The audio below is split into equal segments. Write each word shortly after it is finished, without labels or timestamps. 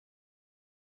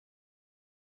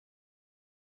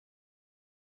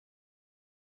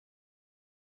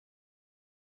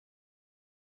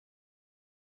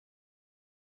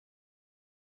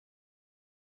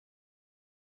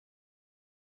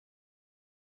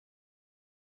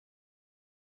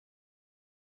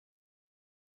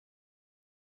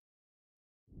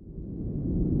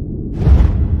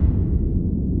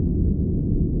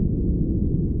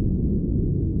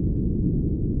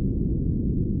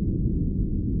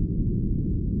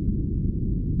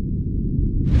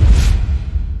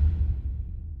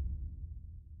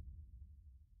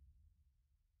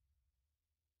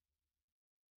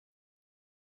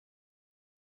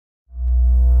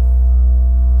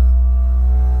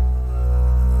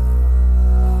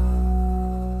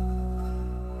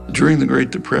During the Great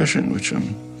Depression, which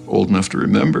I'm old enough to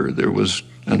remember, there was,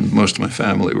 and most of my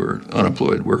family were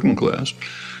unemployed working class,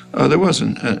 there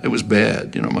wasn't, it was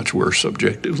bad, much worse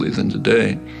subjectively than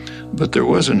today, but there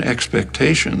was an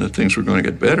expectation that things were going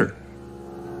to get better.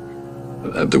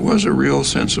 There was a real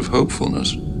sense of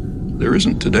hopefulness. There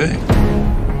isn't today.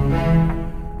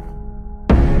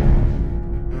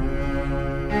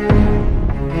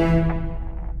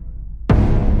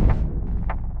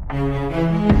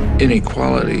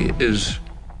 Inequality is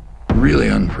really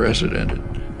unprecedented.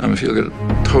 If you look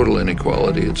at total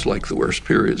inequality, it's like the worst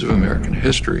periods of American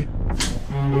history.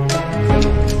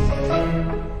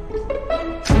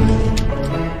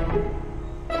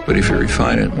 But if you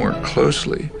refine it more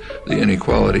closely, the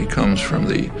inequality comes from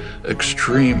the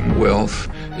extreme wealth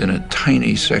in a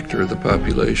tiny sector of the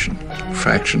population, a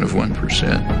fraction of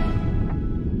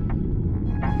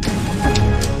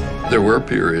 1%. There were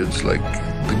periods like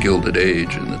the Gilded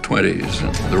Age in the 20s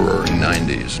and the Roaring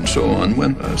 90s and so on,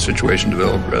 when a situation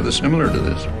developed rather similar to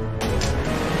this.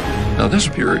 Now this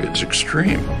period's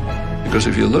extreme, because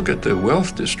if you look at the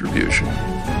wealth distribution,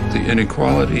 the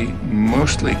inequality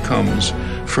mostly comes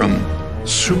from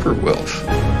super wealth.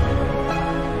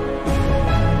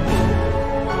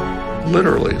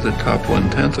 Literally, the top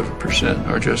 0.1%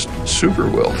 are just super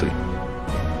wealthy.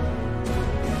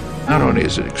 Not only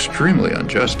is it extremely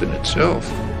unjust in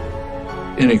itself,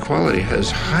 inequality has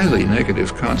highly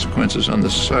negative consequences on the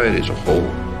society as a whole.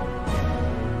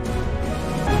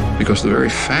 Because the very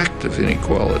fact of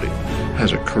inequality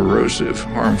has a corrosive,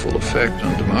 harmful effect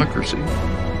on democracy.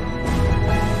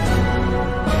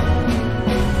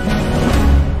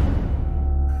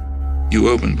 You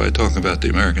opened by talking about the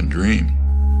American dream.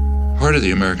 Part of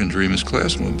the American dream is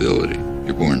class mobility.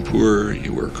 You're born poor,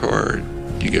 you work hard,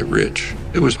 you get rich.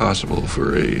 It was possible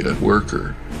for a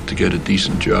worker to get a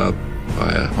decent job,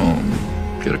 buy a home,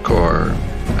 get a car,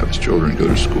 have his children go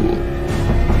to school.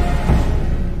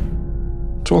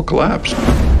 It's all collapsed.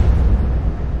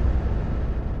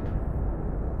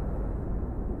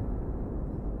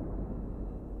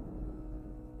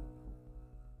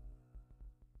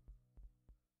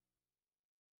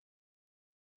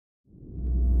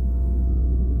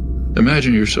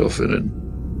 Imagine yourself in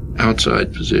an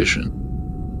outside position,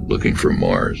 looking from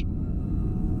Mars.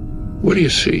 What do you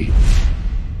see?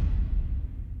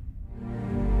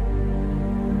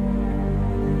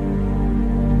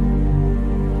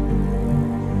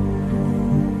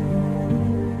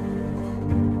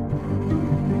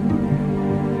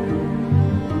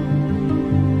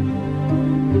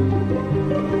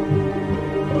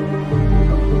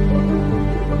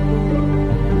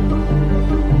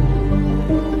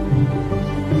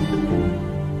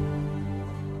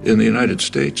 In the United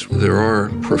States, there are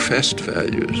professed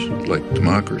values like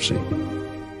democracy.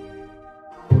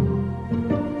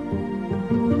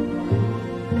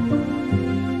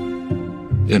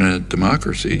 In a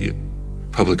democracy,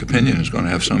 public opinion is going to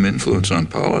have some influence on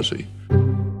policy.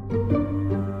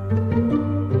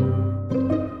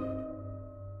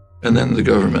 And then the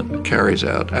government carries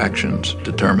out actions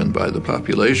determined by the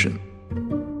population.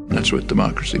 That's what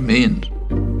democracy means.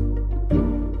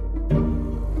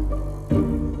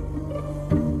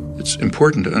 It's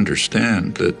important to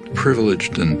understand that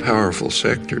privileged and powerful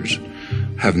sectors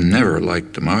have never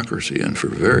liked democracy, and for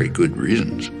very good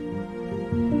reasons.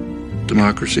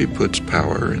 Democracy puts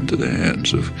power into the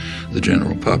hands of the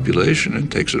general population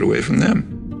and takes it away from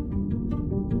them.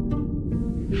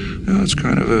 It's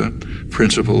kind of a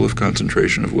principle of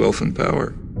concentration of wealth and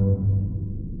power.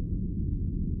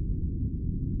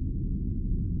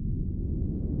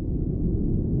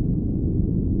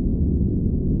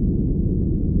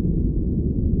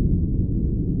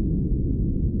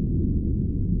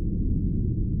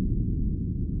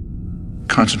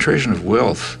 Concentration of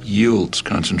wealth yields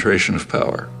concentration of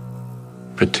power,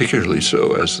 particularly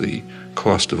so as the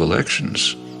cost of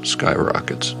elections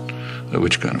skyrockets,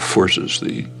 which kind of forces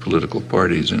the political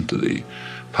parties into the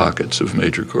pockets of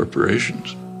major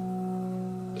corporations.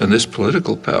 And this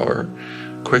political power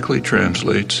quickly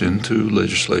translates into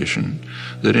legislation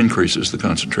that increases the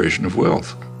concentration of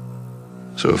wealth.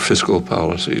 So fiscal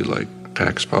policy like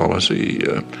tax policy,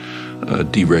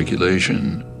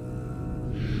 deregulation,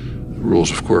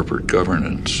 rules of corporate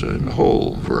governance, and a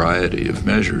whole variety of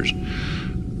measures,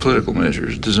 political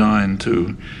measures designed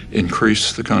to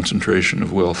increase the concentration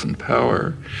of wealth and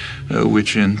power,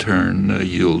 which in turn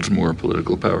yields more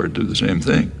political power to do the same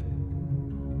thing.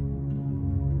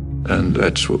 And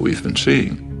that's what we've been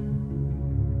seeing.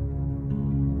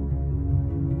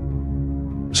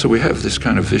 So we have this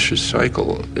kind of vicious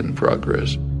cycle in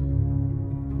progress.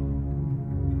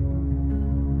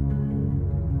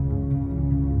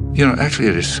 Actually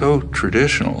it is so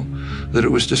traditional that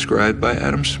it was described by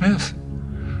Adam Smith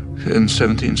in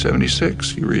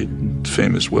 1776. You read the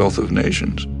famous Wealth of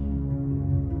Nations.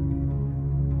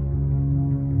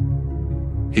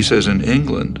 He says in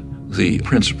England, the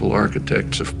principal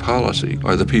architects of policy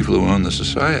are the people who own the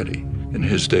society, in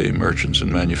his day, merchants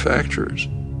and manufacturers.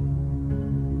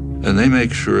 And they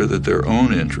make sure that their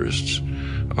own interests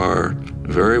are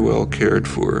very well cared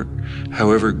for,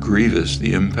 however grievous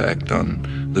the impact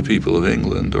on the people of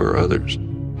England or others.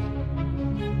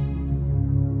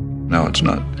 Now, it's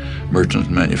not merchants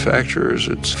and manufacturers,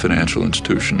 it's financial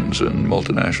institutions and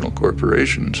multinational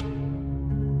corporations.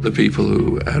 The people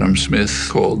who Adam Smith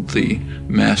called the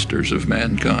masters of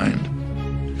mankind,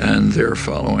 and they're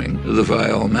following the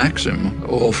vile maxim,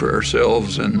 all for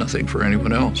ourselves and nothing for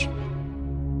anyone else.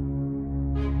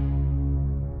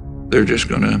 They're just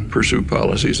going to pursue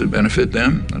policies that benefit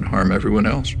them and harm everyone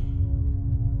else.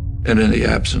 And in the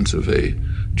absence of a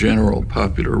general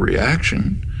popular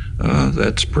reaction,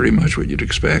 that's pretty much what you'd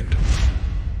expect.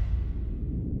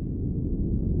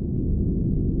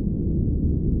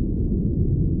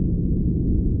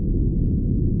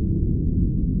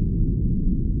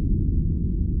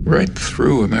 Right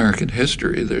through American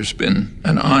history, there's been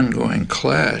an ongoing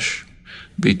clash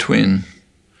between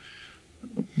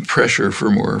pressure for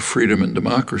more freedom and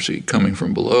democracy coming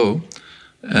from below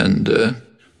and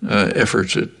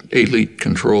efforts at elite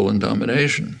control and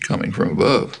domination coming from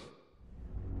above.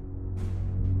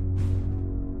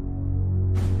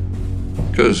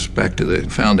 It goes back to the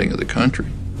founding of the country.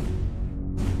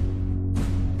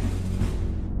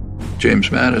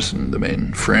 James Madison, the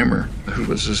main framer, who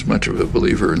was as much of a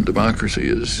believer in democracy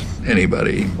as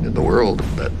anybody in the world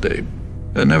that day,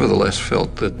 nevertheless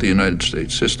felt that the United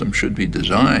States system should be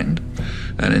designed,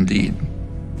 and indeed,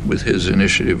 with his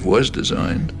initiative was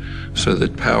designed, so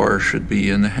that power should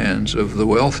be in the hands of the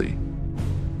wealthy,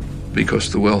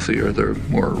 because the wealthy are the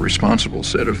more responsible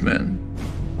set of men.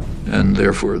 And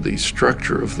therefore, the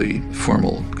structure of the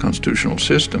formal constitutional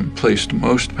system placed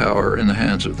most power in the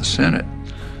hands of the Senate.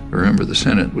 Remember, the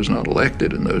Senate was not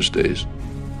elected in those days.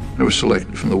 It was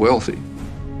selected from the wealthy.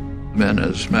 Men,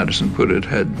 as Madison put it,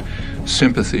 had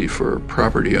sympathy for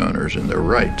property owners and their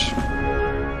rights.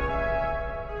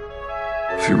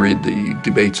 If you read the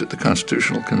debates at the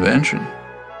Constitutional Convention,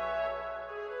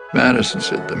 Madison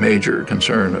said the major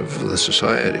concern of the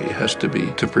society has to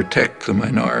be to protect the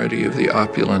minority of the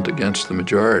opulent against the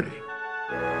majority.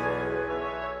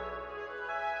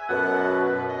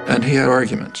 And he had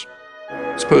arguments.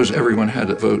 Suppose everyone had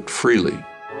to vote freely.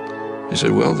 He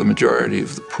said, well, the majority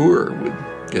of the poor would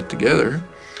get together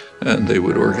and they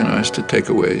would organize to take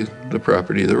away the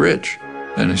property of the rich.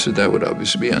 And he said that would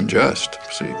obviously be unjust,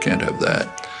 so you can't have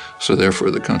that. So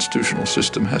therefore, the constitutional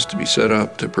system has to be set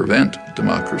up to prevent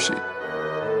democracy.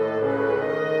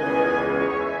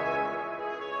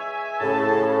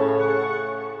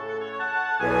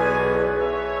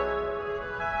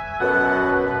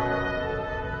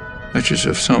 Which is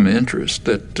of some interest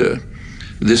that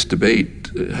this debate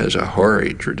has a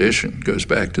hoary tradition. It goes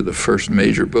back to the first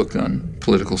major book on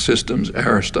political systems,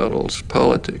 Aristotle's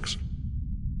Politics.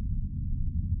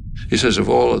 He says of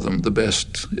all of them, the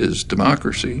best is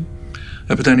democracy,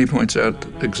 but then he points out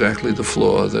exactly the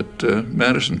flaw that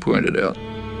Madison pointed out.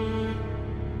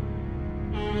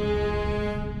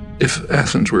 If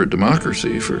Athens were a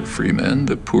democracy for free men,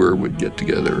 the poor would get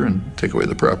together and take away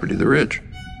the property of the rich.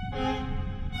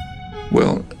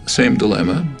 Well, same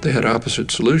dilemma, they had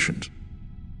opposite solutions.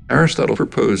 Aristotle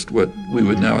proposed what we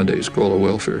would nowadays call a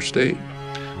welfare state.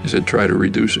 He said, try to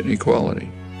reduce inequality.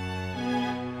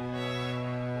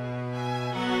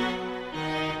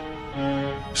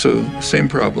 So, same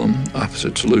problem,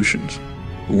 opposite solutions.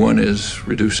 One is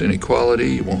reduce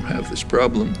inequality, you won't have this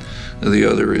problem. The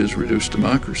other is reduce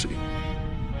democracy.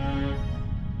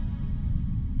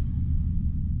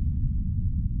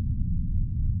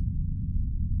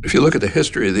 If you look at the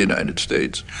history of the United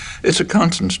States, it's a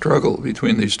constant struggle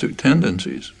between these two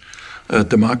tendencies. A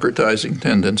democratizing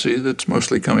tendency that's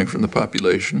mostly coming from the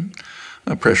population,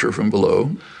 a pressure from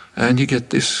below, and you get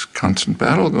this constant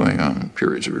battle going on,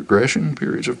 periods of regression,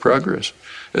 periods of progress.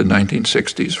 The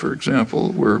 1960s, for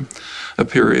example, were a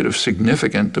period of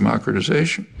significant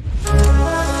democratization.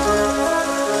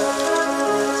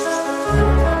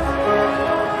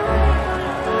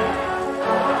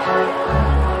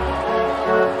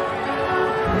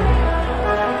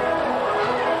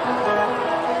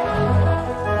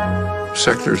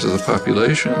 Sectors of the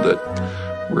population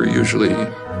that were usually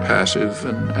passive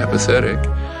and apathetic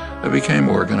became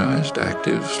organized,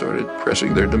 active, started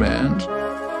pressing their demands.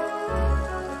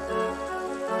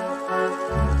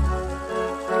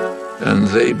 And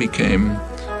they became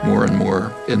more and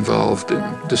more involved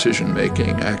in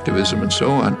decision-making, activism, and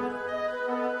so on.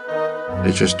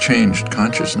 It just changed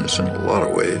consciousness in a lot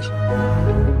of ways.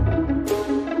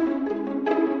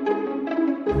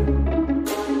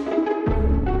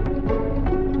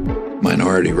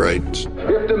 Minority rights.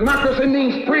 If democracy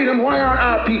means freedom, why aren't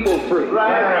our people free?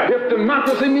 Right. If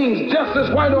democracy means justice,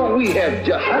 why don't we have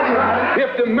justice? Right.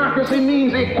 If democracy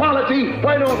means equality,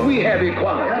 why don't we have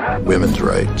equality? Women's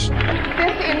rights.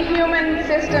 This inhuman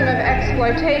system of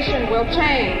exploitation will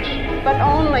change, but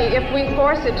only if we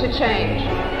force it to change,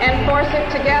 and force it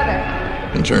together.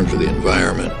 Concern for the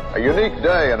environment. A unique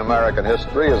day in American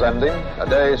history is ending, a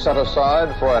day set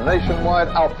aside for a nationwide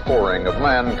outpouring of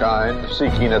mankind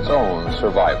seeking its own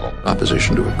survival.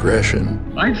 Opposition to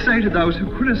aggression. I'd say to those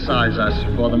who criticize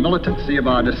us for the militancy of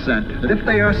our dissent that if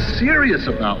they are serious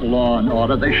about law and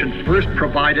order, they should first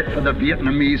provide it for the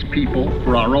Vietnamese people,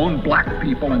 for our own black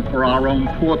people, and for our own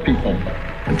poor people.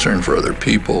 Concern for other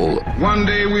people. One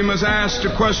day we must ask the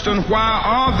question, why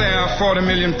are there 40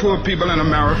 million poor people in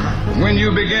America? When you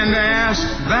begin to ask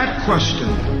that question,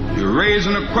 you're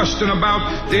raising a question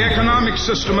about the economic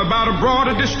system, about a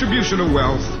broader distribution of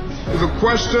wealth, the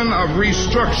question of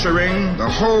restructuring the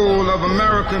whole of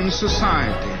American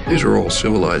society. These are all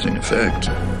civilizing effects.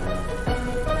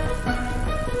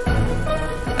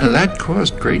 And that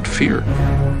caused great fear.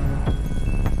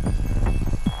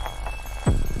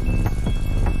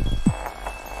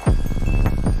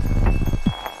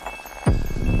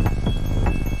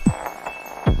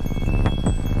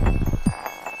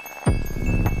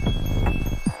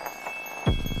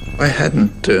 I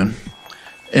hadn't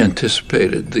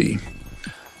anticipated the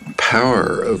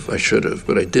power of, I should have,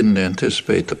 but I didn't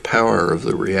anticipate the power of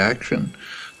the reaction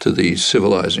to the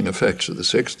civilizing effects of the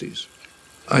 60s.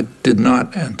 I did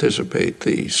not anticipate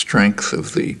the strength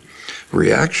of the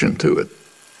reaction to it.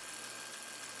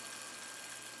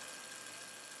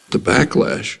 The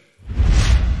backlash.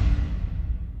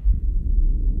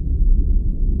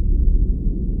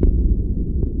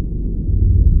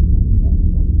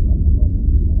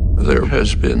 There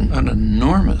has been an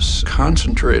enormous,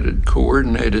 concentrated,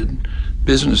 coordinated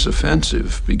business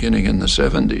offensive beginning in the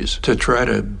 70s to try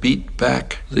to beat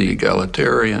back the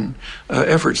egalitarian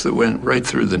efforts that went right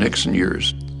through the Nixon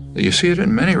years. You see it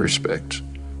in many respects.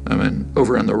 I mean,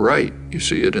 over on the right, you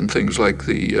see it in things like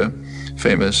the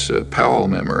famous Powell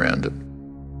Memorandum,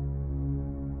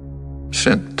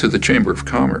 sent to the Chamber of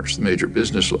Commerce, the major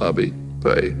business lobby,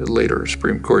 by a later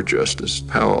Supreme Court Justice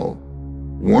Powell,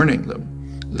 warning them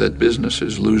that business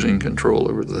is losing control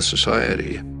over the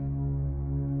society.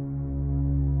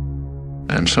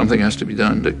 And something has to be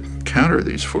done to counter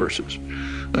these forces.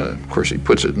 Of course, he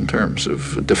puts it in terms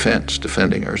of defense,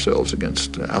 defending ourselves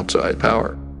against outside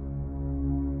power.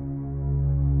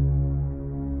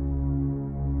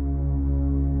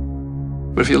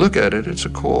 But if you look at it, it's a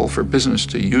call for business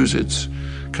to use its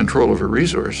control over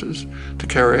resources to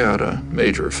carry out a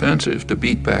major offensive to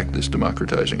beat back this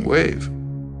democratizing wave.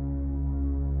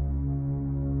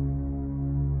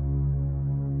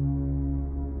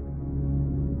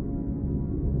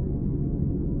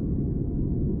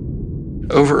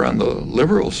 Over on the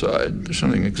liberal side, there's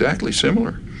something exactly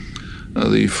similar.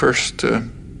 The first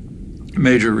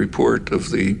major report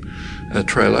of the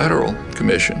Trilateral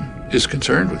Commission is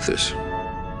concerned with this.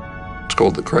 It's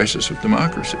called The Crisis of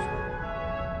Democracy.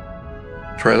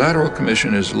 Trilateral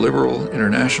Commission is liberal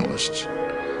internationalists.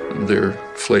 Their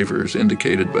flavor is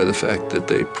indicated by the fact that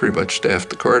they pretty much staffed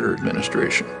the Carter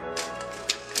administration.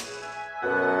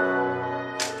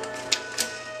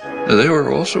 They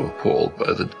were also appalled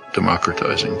by the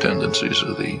democratizing tendencies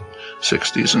of the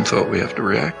 60s and thought we have to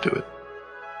react to it.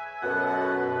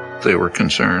 They were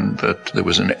concerned that there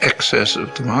was an excess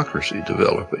of democracy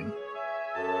developing.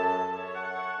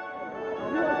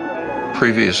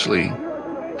 Previously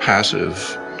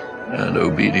passive and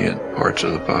obedient parts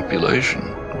of the population,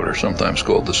 what are sometimes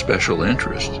called the special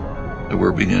interests,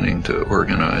 were beginning to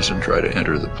organize and try to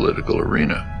enter the political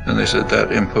arena. And they said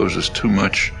that imposes too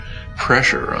much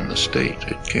pressure on the state.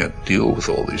 It can't deal with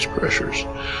all these pressures.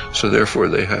 So therefore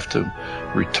they have to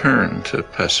return to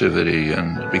passivity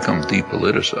and become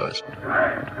depoliticized.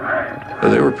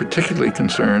 They were particularly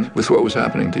concerned with what was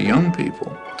happening to young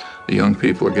people. The young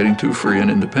people are getting too free and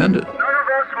independent. None of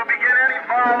us will begin any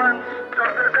violence.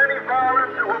 If there's any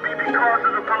violence, it will be because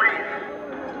of the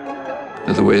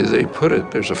police. The way they put it,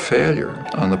 there's a failure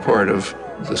on the part of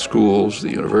the schools, the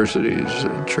universities,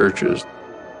 and churches,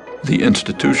 the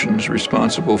institutions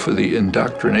responsible for the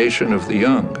indoctrination of the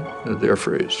young. Their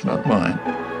phrase, not mine.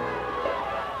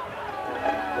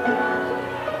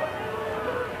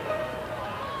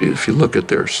 If you look at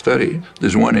their study,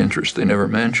 there's one interest they never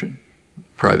mention: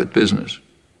 private business.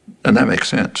 And that makes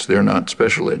sense. They're not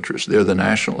special interests. They're the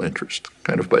national interest,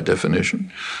 kind of by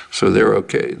definition. So they're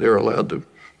okay. They're allowed to,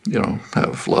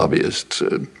 have lobbyists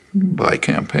buy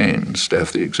campaigns,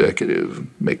 staff the executive,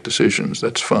 make decisions.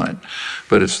 That's fine.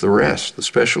 But it's the rest, the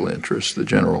special interests, the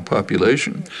general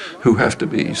population, who have to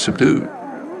be subdued.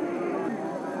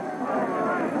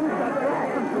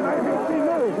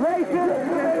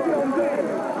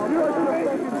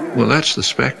 Well, that's the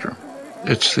spectrum.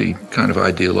 It's the kind of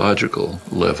ideological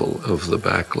level of the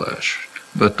backlash.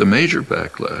 But the major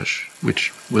backlash,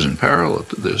 which was in parallel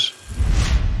to this,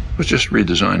 was just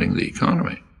redesigning the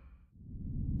economy.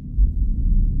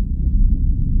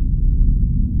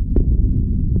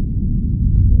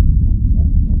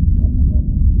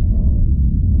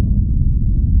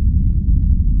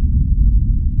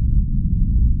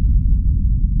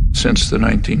 Since the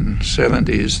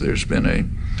 1970s, there's been a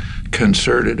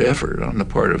concerted effort on the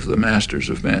part of the masters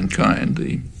of mankind,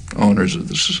 the owners of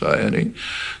the society,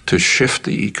 to shift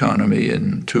the economy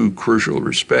in two crucial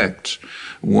respects.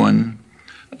 One,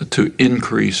 to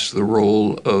increase the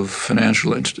role of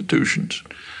financial institutions,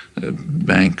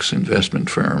 banks, investment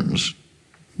firms,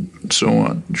 and so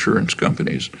on, insurance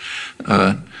companies.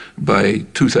 By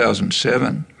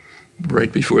 2007,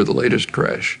 right before the latest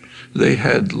crash, they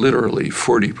had literally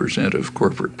 40% of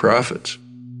corporate profits,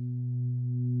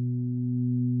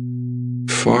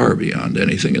 far beyond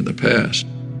anything in the past.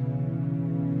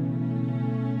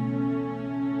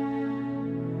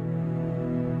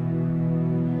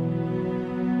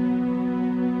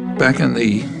 Back in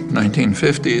the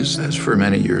 1950s, as for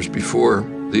many years before,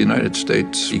 the United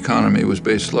States economy was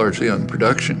based largely on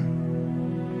production.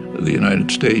 The United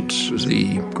States was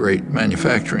the great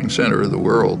manufacturing center of the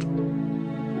world.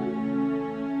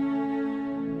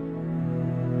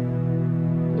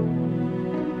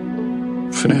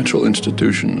 Financial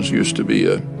institutions used to be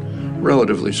a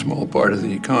relatively small part of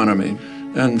the economy,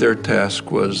 and their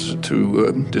task was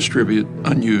to distribute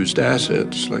unused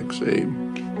assets, like, say,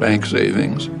 bank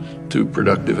savings, to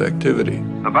productive activity.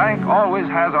 The bank always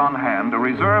has on hand a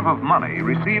reserve of money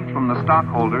received from the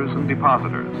stockholders and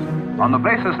depositors. On the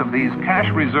basis of these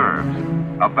cash reserves,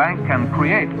 a bank can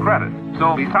create credit.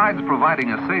 So besides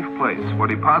providing a safe place for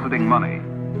depositing money,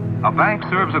 a bank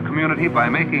serves a community by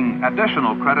making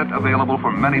additional credit available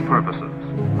for many purposes.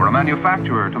 For a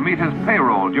manufacturer to meet his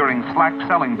payroll during slack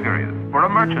selling periods, for a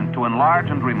merchant to enlarge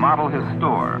and remodel his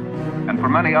store, and for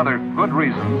many other good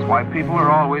reasons why people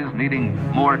are always needing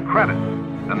more credit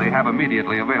than they have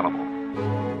immediately available.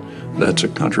 That's a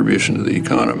contribution to the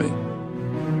economy.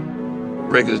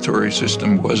 Regulatory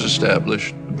system was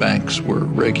established. Banks were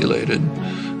regulated.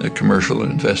 The commercial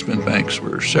and investment banks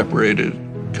were separated,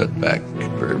 cut back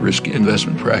very risky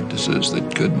investment practices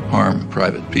that could harm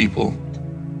private people.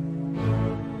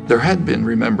 There had been,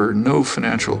 remember, no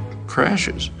financial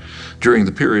crashes during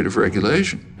the period of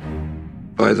regulation.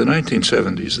 By the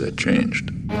 1970s, that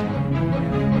changed.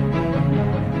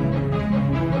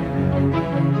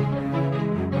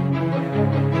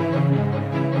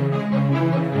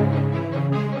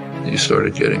 You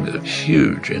started getting a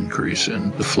huge increase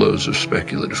in the flows of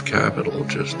speculative capital,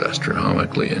 just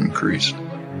astronomically increased.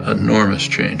 Enormous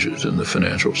changes in the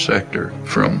financial sector,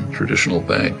 from traditional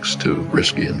banks to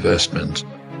risky investments,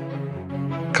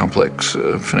 complex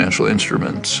financial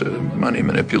instruments, money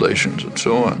manipulations, and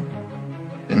so on.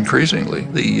 Increasingly,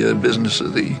 the business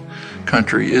of the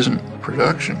country isn't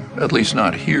production, at least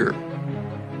not here.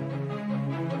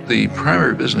 The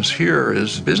primary business here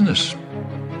is business.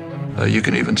 You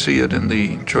can even see it in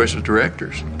the choice of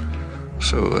directors.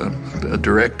 So a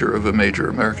director of a major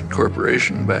American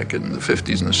corporation back in the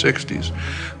 50s and the 60s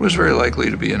was very likely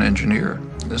to be an engineer,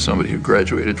 somebody who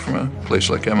graduated from a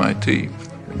place like MIT,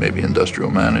 maybe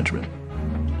industrial management.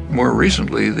 More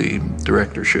recently, the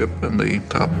directorship and the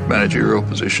top managerial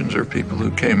positions are people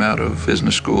who came out of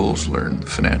business schools, learned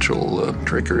financial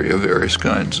trickery of various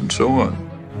kinds, and so on.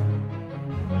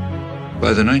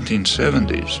 By the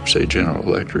 1970s, say General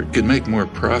Electric could make more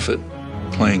profit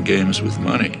playing games with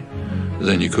money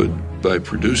than you could by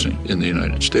producing in the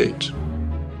United States.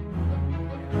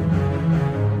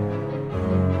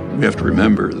 We have to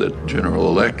remember that General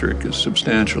Electric is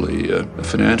substantially a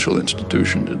financial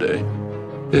institution today.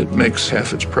 It makes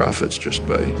half its profits just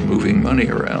by moving money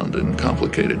around in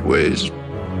complicated ways.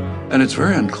 And it's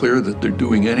very unclear that they're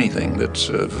doing anything that's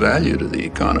of value to the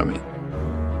economy.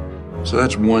 So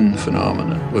that's one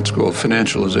phenomenon, what's called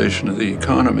financialization of the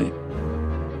economy.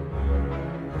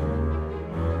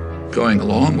 Going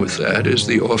along with that is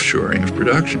the offshoring of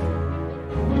production.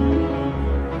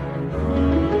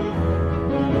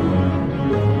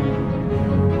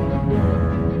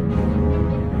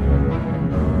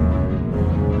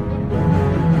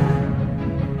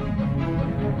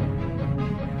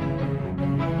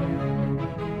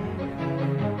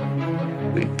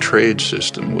 trade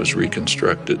system was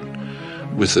reconstructed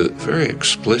with a very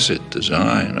explicit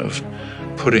design of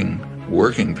putting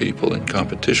working people in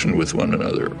competition with one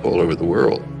another all over the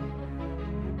world.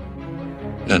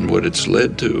 And what it's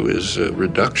led to is a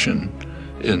reduction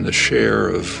in the share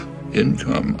of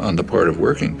income on the part of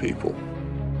working people.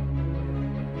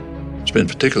 It's been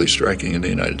particularly striking in the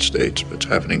United States, but it's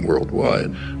happening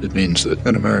worldwide. It means that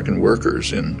an American worker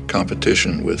is in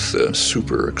competition with a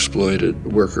super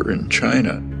exploited worker in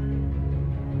China.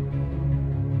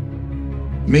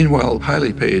 Meanwhile,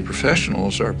 highly paid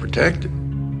professionals are protected.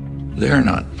 They're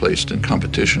not placed in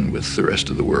competition with the rest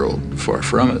of the world, far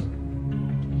from it.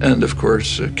 And of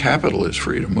course, capital is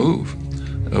free to move.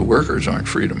 Workers aren't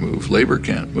free to move. Labor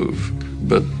can't move,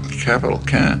 but capital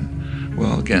can.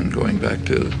 Well, again, going back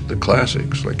to the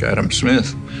classics like Adam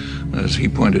Smith, as he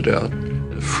pointed out,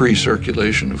 free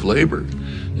circulation of labor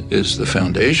is the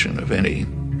foundation of any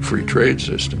free trade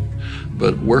system.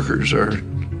 But workers are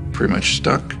pretty much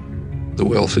stuck. The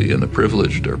wealthy and the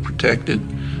privileged are protected,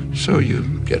 so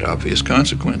you get obvious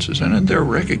consequences, and they're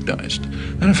recognized,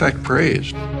 and in fact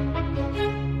praised.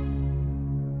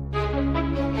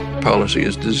 Policy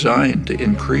is designed to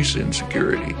increase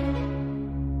insecurity.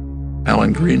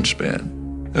 Alan Greenspan,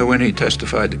 when he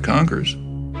testified to Congress,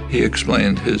 he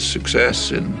explained his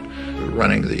success in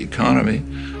running the economy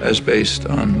as based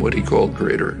on what he called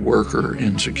greater worker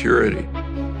insecurity.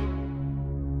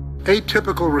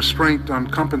 Atypical restraint on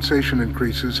compensation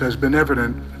increases has been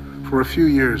evident for a few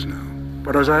years now.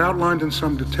 But as I outlined in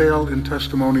some detail in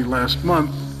testimony last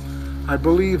month, I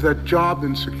believe that job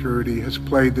insecurity has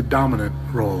played the dominant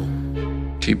role.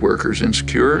 Keep workers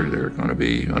insecure, they're going to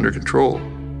be under control.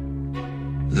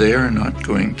 They are not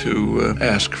going to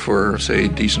ask for, say,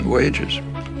 decent wages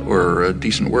or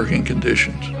decent working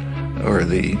conditions or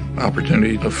the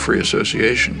opportunity of free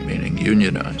association, meaning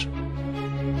unionize.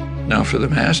 Now, for the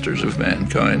masters of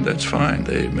mankind, that's fine.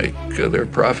 They make their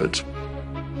profits.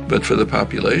 But for the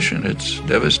population, it's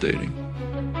devastating.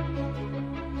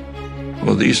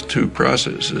 Well, these two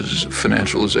processes,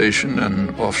 financialization and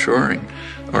offshoring,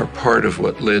 are part of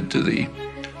what led to the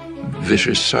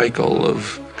vicious cycle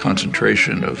of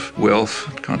concentration of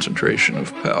wealth, concentration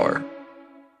of power.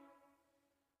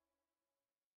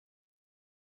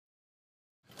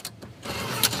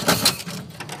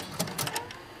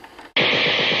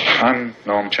 I'm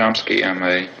Noam Chomsky. I'm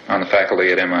on the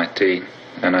faculty at MIT,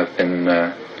 and I've been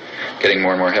getting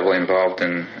more and more heavily involved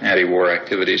in anti-war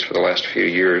activities for the last few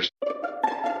years.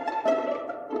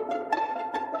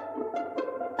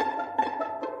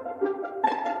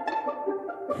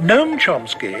 Noam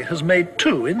Chomsky has made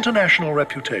two international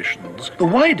reputations. The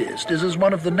widest is as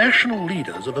one of the national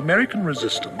leaders of American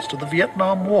resistance to the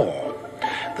Vietnam War.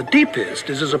 The deepest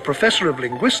is as a professor of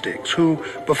linguistics who,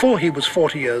 before he was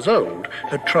 40 years old,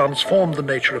 had transformed the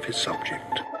nature of his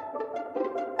subject.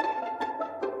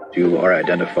 You are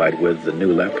identified with the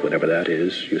New Left, whatever that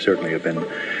is. You certainly have been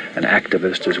an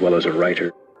activist as well as a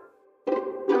writer.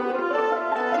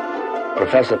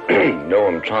 Professor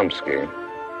Noam Chomsky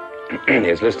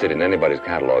is listed in anybody's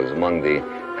catalogs among the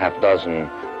half-dozen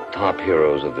top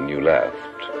heroes of the New Left.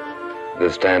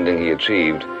 This standing he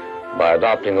achieved by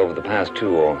adopting over the past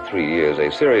 2 or 3 years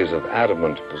a series of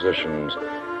adamant positions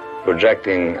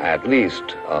projecting at least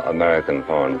American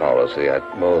foreign policy, at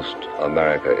most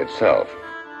America itself.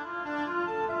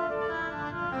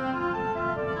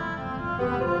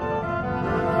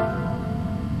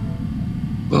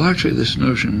 Well, actually, this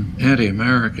notion,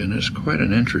 anti-American, is quite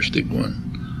an interesting one.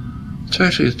 It's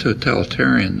actually a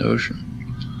totalitarian notion.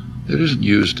 It isn't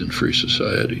used in free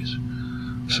societies.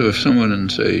 So if someone in,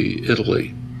 say,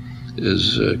 Italy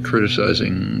is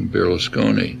criticizing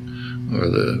Berlusconi or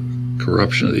the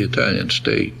corruption of the Italian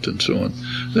state and so on,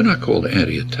 they're not called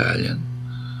anti-Italian.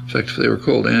 In fact, if they were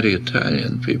called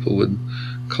anti-Italian, people would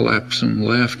collapse in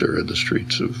laughter in the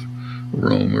streets of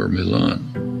Rome or Milan.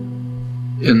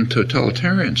 In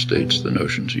totalitarian states, the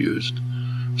notion's used.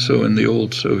 So in the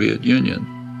old Soviet Union,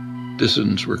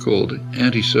 dissidents were called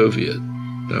anti-Soviet.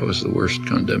 That was the worst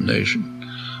condemnation.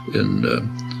 In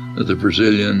the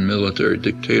Brazilian military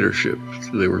dictatorship,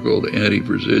 they were called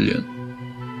anti-Brazilian.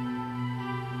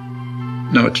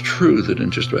 Now, it's true that in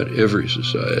just about every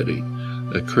society,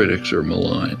 critics are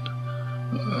maligned,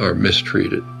 are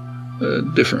mistreated,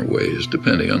 different ways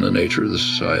depending on the nature of the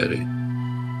society.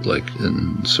 Like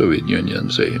in the Soviet Union,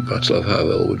 say, Václav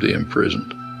Havel would be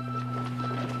imprisoned.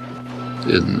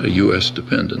 In a U.S.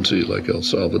 dependency like El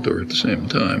Salvador at the same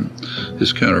time,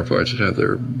 his counterparts would have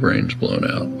their brains blown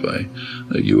out by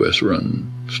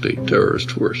U.S.-run state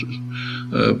terrorist forces.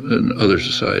 In other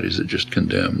societies, they're just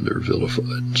condemned or vilified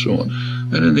and so on.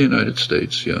 And in the United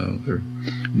States,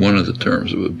 one of the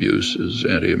terms of abuse is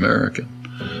anti-American.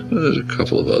 There's a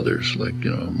couple of others, like,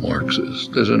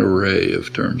 Marxist. There's an array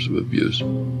of terms of abuse.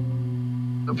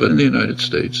 But in the United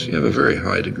States, you have a very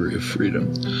high degree of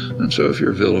freedom. And so if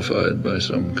you're vilified by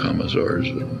some commissars,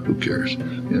 who cares?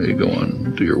 You go on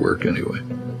and do your work anyway.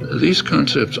 These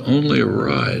concepts only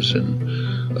arise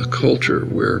in a culture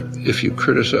where if you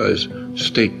criticize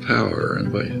state power,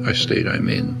 and by state I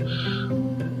mean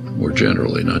more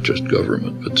generally, not just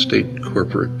government, but state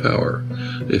corporate power,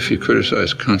 if you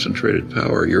criticize concentrated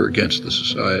power, you're against the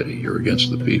society, you're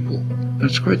against the people. And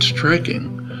it's quite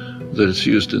striking that it's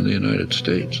used in the United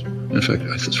States. In fact,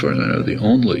 as far as I know, the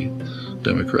only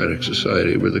democratic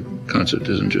society where the concept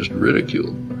isn't just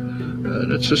ridiculed.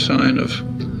 And it's a sign of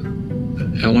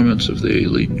elements of the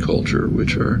elite culture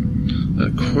which are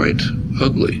quite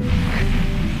ugly.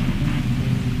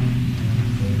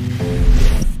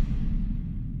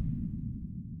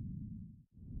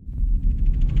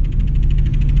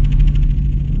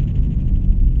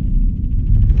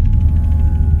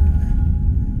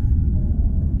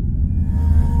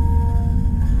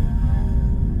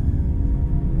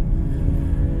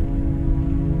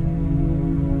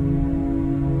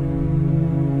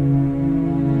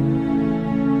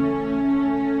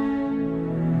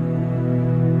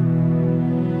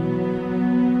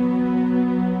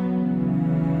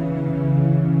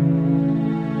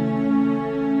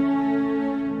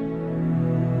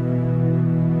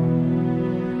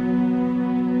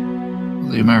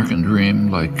 The American dream,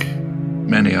 like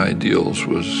many ideals,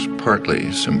 was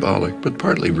partly symbolic, but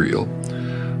partly real.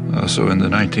 So in the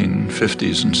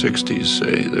 1950s and 60s,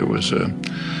 say, there was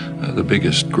the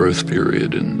biggest growth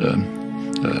period in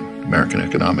American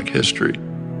economic history.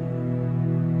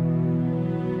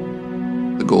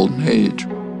 The Golden Age.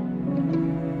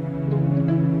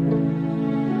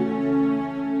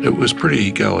 It was pretty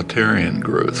egalitarian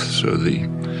growth, so the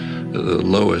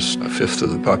lowest fifth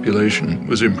of the population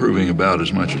was improving about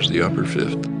as much as the upper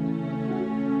fifth.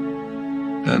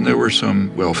 And there were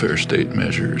some welfare state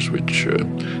measures which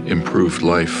improved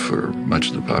life for much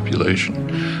of the population.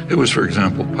 It was, for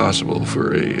example, possible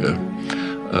for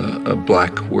a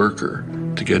black worker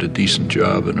to get a decent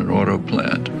job in an auto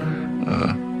plant,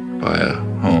 buy a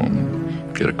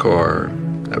home, get a car,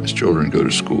 have his children go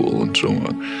to school, and so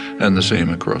on, and the same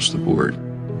across the board.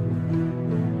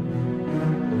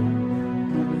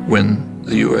 When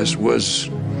the U.S. was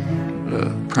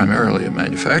primarily a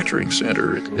manufacturing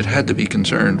center, it had to be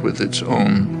concerned with its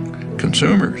own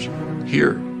consumers.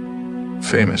 Here,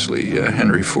 famously,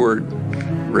 Henry Ford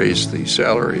raised the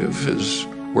salary of his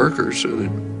workers so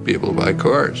they'd be able to buy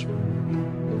cars.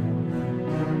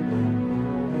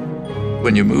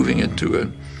 When you're moving into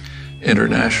an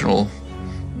international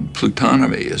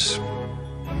plutonomy, as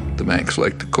the banks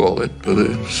like to call it, with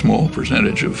a small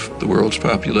percentage of the world's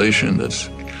population that's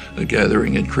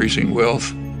gathering increasing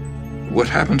wealth, what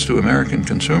happens to American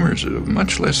consumers is of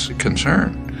much less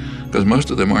concern, because most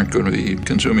of them aren't going to be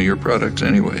consuming your products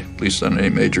anyway, at least on any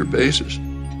major basis.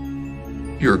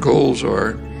 Your goals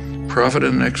are profit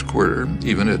in the next quarter,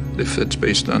 even if it's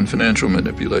based on financial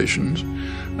manipulations,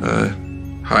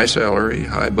 high salary,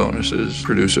 high bonuses,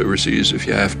 produce overseas if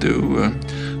you have to,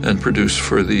 and produce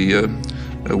for the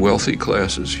wealthy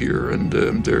classes here and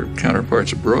their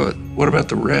counterparts abroad. What about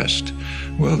the rest?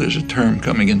 Well, there's a term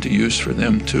coming into use for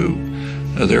them too.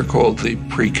 They're called the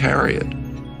precariat,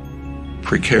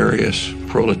 precarious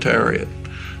proletariat,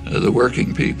 the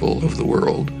working people of the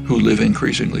world who live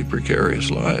increasingly precarious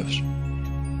lives.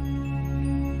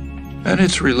 And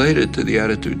it's related to the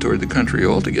attitude toward the country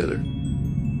altogether.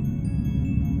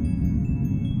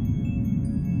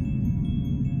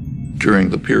 During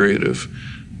the period of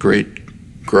great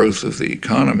growth of the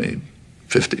economy,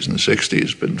 50s and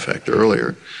 60s, but in fact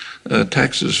earlier,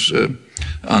 taxes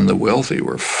on the wealthy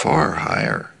were far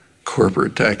higher.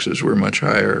 Corporate taxes were much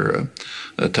higher.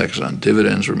 Taxes on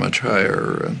dividends were much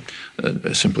higher.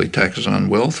 Simply taxes on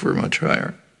wealth were much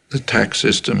higher. The tax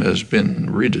system has been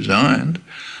redesigned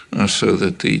so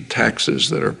that the taxes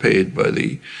that are paid by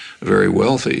the very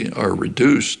wealthy are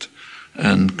reduced,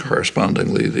 and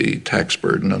correspondingly the tax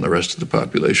burden on the rest of the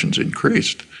population's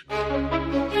increased.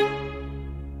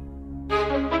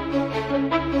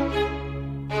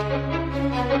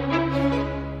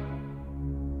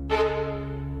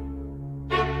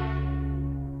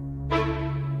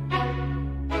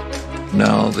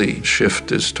 Now the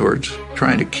shift is towards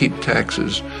trying to keep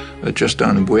taxes just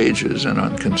on wages and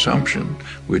on consumption,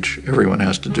 which everyone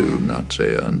has to do, not,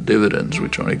 say, on dividends,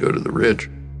 which only go to the rich.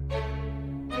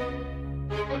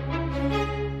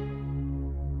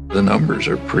 The numbers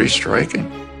are pretty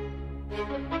striking.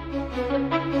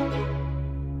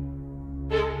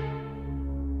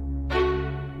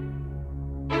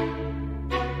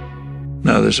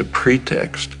 as a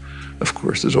pretext. Of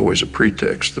course, there's always a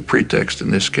pretext. The pretext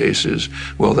in this case is,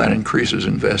 well, that increases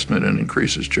investment and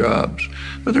increases jobs.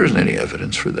 But there isn't any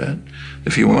evidence for that.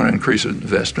 If you want to increase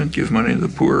investment, give money to the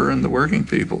poor and the working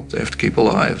people. They have to keep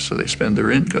alive, so they spend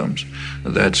their incomes.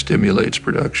 That stimulates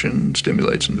production,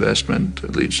 stimulates investment,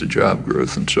 it leads to job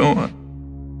growth, and so on.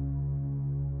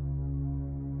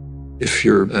 If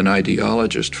you're an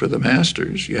ideologist for the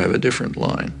masters, you have a different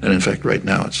line. And in fact, right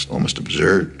now, it's almost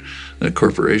absurd that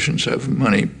corporations have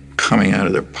money coming out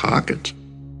of their pockets.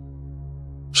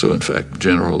 So in fact,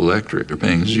 General Electric are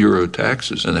paying zero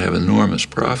taxes and they have enormous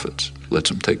profits. Lets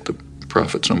them take the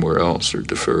profit somewhere else or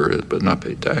defer it, but not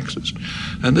pay taxes.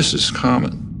 And this is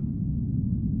common.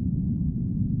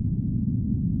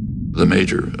 The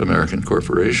major American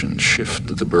corporations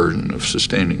shift the burden of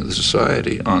sustaining the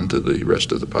society onto the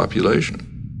rest of the population.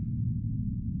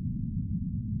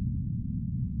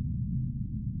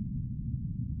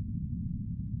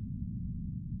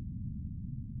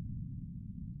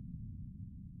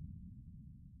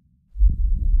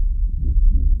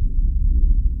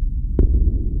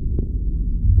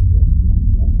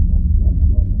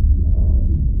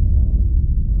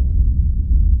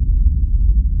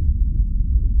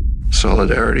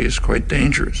 Solidarity is quite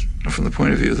dangerous. From the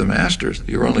point of view of the masters,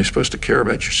 you're only supposed to care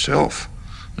about yourself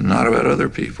and not about other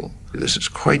people. This is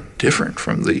quite different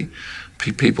from the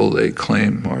people they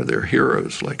claim are their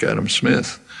heroes, like Adam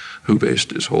Smith, who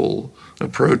based his whole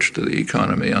approach to the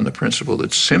economy on the principle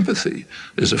that sympathy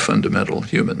is a fundamental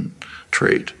human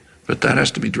trait. But that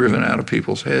has to be driven out of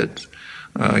people's heads.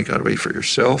 You got to wait for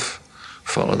yourself,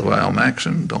 follow the Weil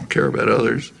maxim, don't care about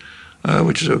others.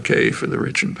 Which is okay for the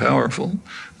rich and powerful,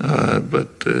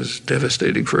 but is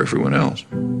devastating for everyone else.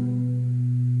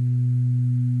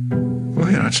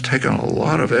 Well, it's taken a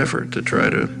lot of effort to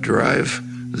try to drive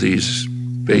these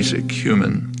basic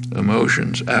human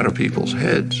emotions out of people's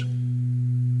heads.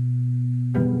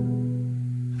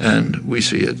 And we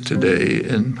see it today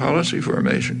in policy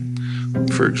formation.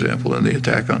 For example, in the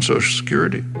attack on Social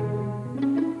Security.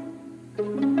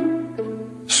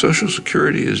 Social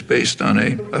Security is based on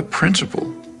a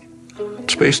principle.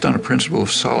 It's based on a principle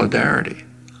of solidarity.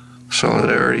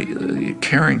 Solidarity,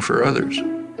 caring for others.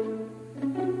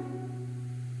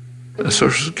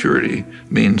 Social Security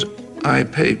means I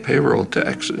pay payroll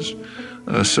taxes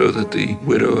so that the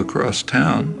widow across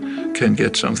town can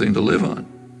get something to live on.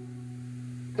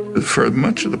 For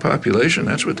much of the population,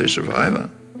 that's what they survive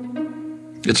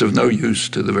on. It's of no use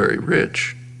to the very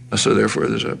rich. So therefore,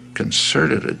 there's a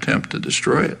concerted attempt to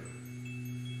destroy it.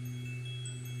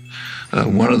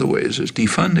 One of the ways is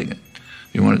defunding it.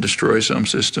 You want to destroy some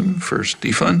system, first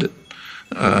defund it.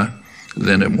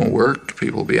 Then it won't work.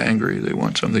 People will be angry. They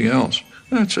want something else.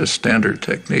 That's a standard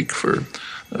technique for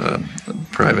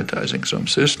privatizing some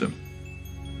system.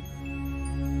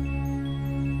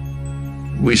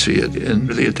 We see it in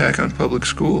the attack on public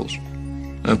schools.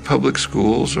 Public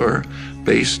schools are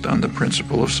based on the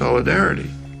principle of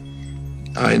solidarity.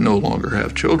 I no longer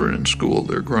have children in school,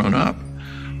 they're grown up.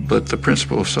 But the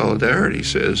principle of solidarity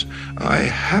says, I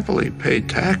happily pay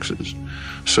taxes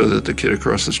so that the kid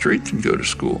across the street can go to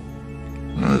school.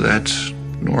 That's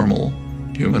normal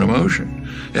human emotion.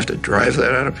 You have to drive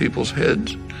that out of people's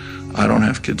heads. I don't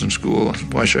have kids in school,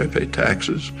 why should I pay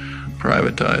taxes?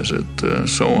 Privatize it,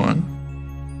 so on.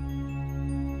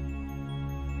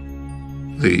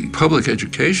 The public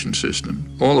education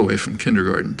system, all the way from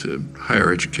kindergarten to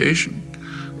higher education,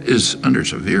 is under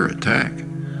severe attack.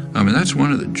 I mean, that's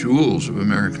one of the jewels of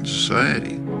American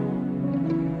society.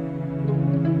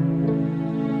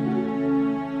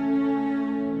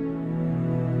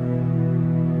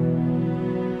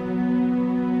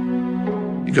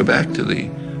 You go back to the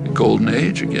Golden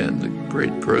Age again, the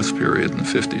great growth period in the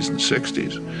 50s and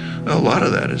 60s. A lot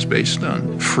of that is based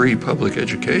on free public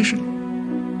education.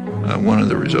 One of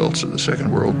the results of the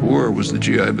Second World War was the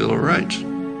GI Bill of Rights,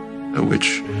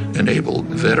 which enabled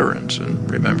veterans,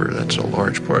 and remember that's a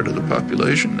large part of the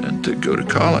population, and to go to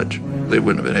college. They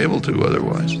wouldn't have been able to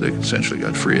otherwise. They essentially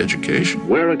got free education.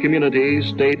 Where a community,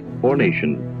 state, or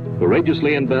nation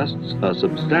courageously invests a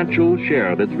substantial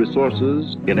share of its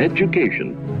resources in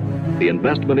education, the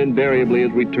investment invariably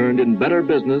is returned in better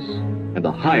business and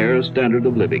a higher standard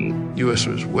of living. The U.S.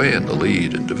 was way in the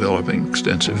lead in developing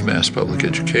extensive mass public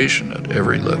education at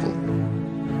every level.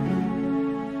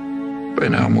 By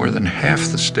now, more than half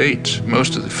the states,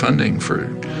 most of the funding for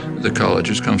the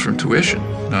colleges comes from tuition,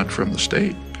 not from the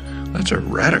state. That's a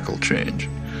radical change.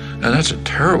 And that's a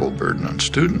terrible burden on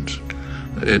students.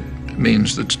 It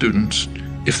means that students,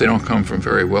 if they don't come from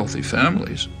very wealthy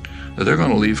families, they're going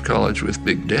to leave college with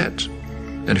big debts.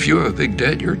 And if you have a big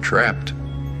debt, you're trapped.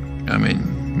 I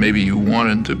mean, Maybe you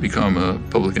wanted to become a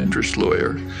public interest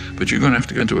lawyer, but you're going to have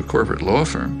to go into a corporate law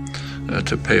firm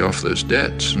to pay off those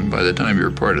debts. And by the time you're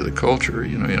part of the culture,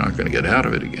 you're not going to get out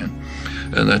of it again.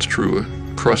 And that's true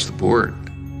across the board.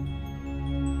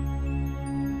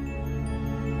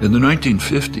 In the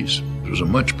 1950s, it was a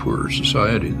much poorer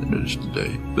society than it is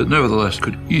today, but nevertheless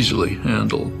could easily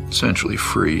handle essentially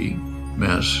free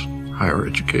mass higher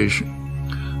education.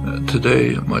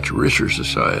 Today, a much richer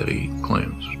society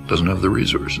claims doesn't have the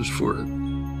resources for it.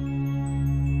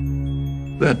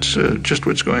 That's just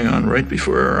what's going on right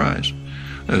before our eyes.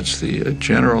 It's the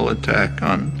general attack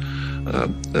on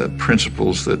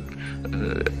principles that,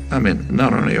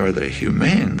 not only are they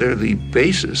humane, they're the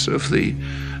basis of the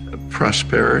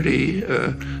prosperity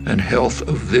and health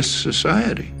of this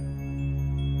society.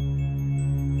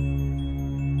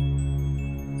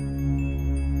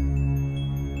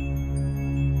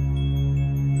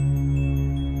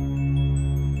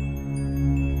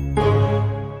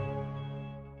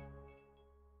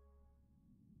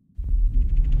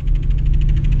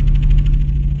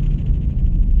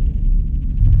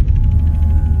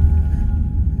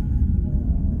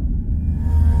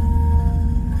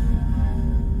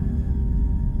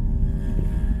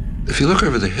 If you look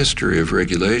over the history of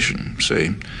regulation,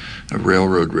 say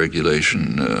railroad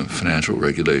regulation, financial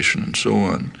regulation, and so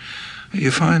on, you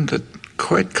find that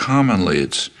quite commonly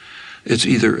it's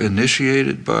either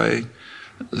initiated by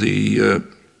the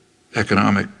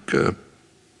economic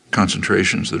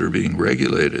concentrations that are being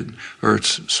regulated, or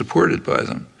it's supported by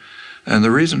them. And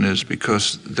the reason is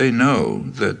because they know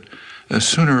that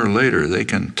sooner or later they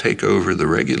can take over the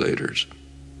regulators.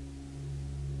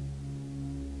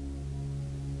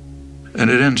 And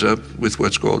it ends up with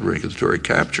what's called regulatory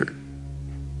capture.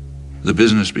 The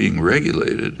business being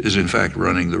regulated is in fact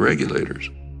running the regulators.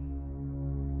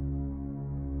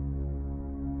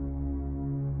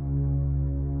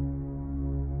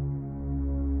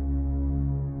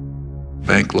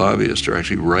 Bank lobbyists are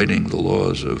actually writing the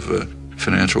laws of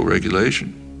financial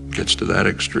regulation. It gets to that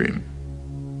extreme.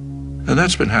 And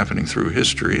that's been happening through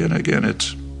history, and again,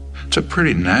 it's a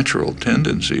pretty natural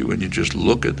tendency when you just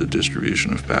look at the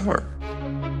distribution of power.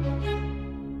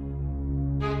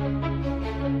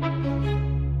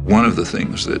 One of the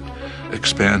things that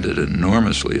expanded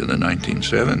enormously in the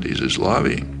 1970s is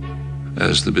lobbying,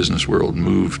 as the business world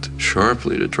moved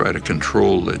sharply to try to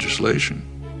control legislation.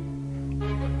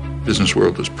 The business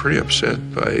world was pretty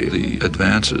upset by the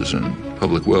advances in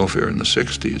public welfare in the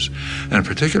 60s, and in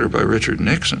particular by Richard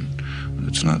Nixon.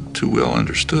 It's not too well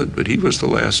understood, but he was the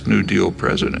last New Deal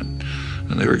president,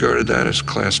 and they regarded that as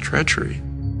class treachery.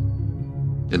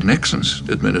 In Nixon's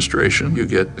administration, you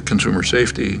get consumer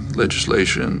safety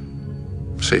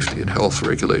legislation, safety and health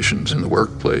regulations in the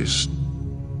workplace,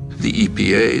 the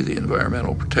EPA, the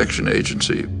Environmental Protection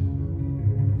Agency.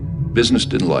 Business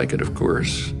didn't like it, of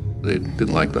course. They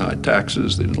didn't like the high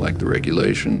taxes, they didn't like the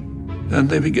regulation, and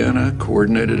they began a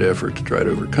coordinated effort to try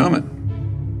to overcome it.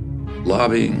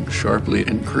 Lobbying sharply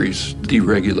increased.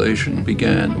 Deregulation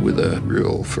began with a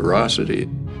real ferocity.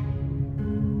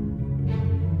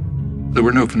 There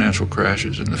were no financial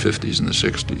crashes in the 50s and the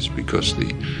 60s because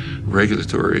the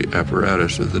regulatory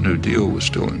apparatus of the New Deal was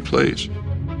still in place.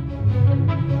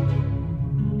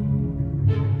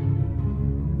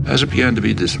 As it began to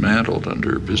be dismantled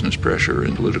under business pressure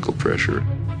and political pressure,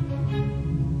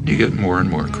 you get more and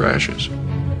more crashes.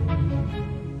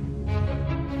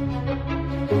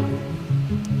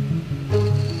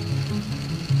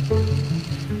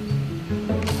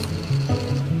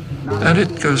 And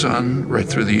it goes on right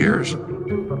through the years.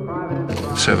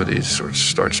 70s sort of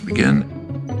starts to begin.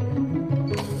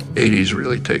 80s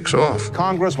really takes off.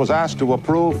 Congress was asked to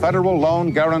approve federal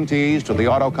loan guarantees to the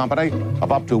auto company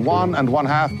of up to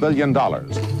 $1.5 billion.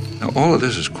 Now, all of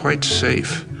this is quite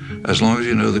safe as long as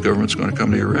you know the government's going to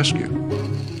come to your rescue.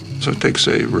 So take,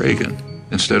 say, Reagan.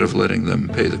 Instead of letting them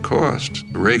pay the costs,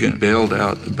 Reagan bailed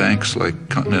out the banks like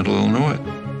Continental Illinois,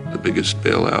 the biggest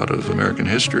bailout of American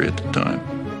history at the time.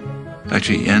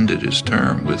 Actually ended his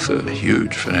term with a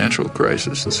huge financial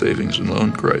crisis, the savings and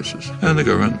loan crisis, and the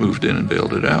government moved in and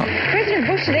bailed it out. President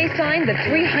Bush today signed the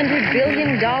 $300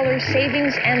 billion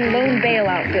savings and loan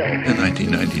bailout bill. In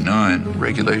 1999,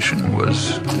 regulation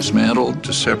was dismantled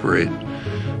to separate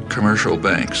commercial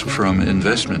banks from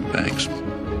investment banks.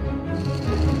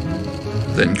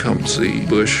 Then comes the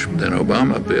Bush, then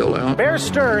Obama bailout. Bear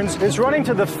Stearns is running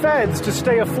to the feds to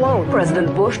stay afloat.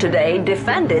 President Bush today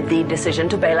defended the decision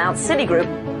to bail out Citigroup.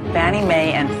 Fannie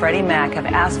Mae and Freddie Mac have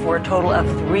asked for a total of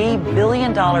 $3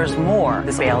 billion more.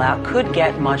 This bailout could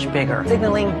get much bigger,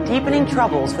 signaling deepening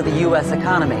troubles for the U.S.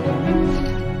 economy.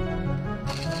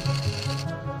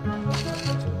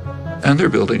 and they're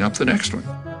building up the next one.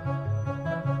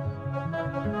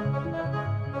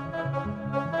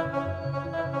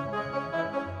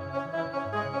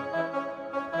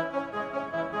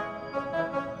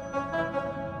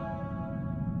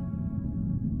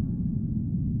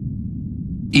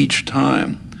 Each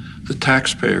time, the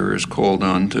taxpayer is called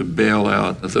on to bail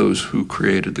out those who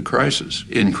created the crisis,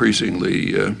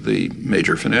 increasingly the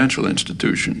major financial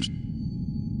institutions.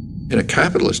 In a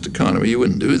capitalist economy, you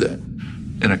wouldn't do that.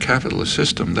 In a capitalist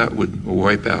system, that would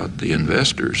wipe out the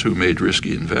investors who made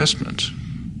risky investments.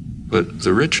 But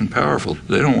the rich and powerful,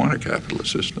 they don't want a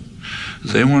capitalist system.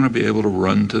 They want to be able to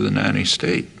run to the nanny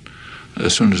state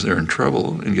as soon as they're in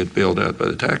trouble and get bailed out by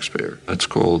the taxpayer. That's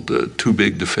called too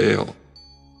big to fail.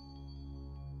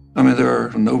 I mean, there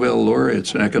are Nobel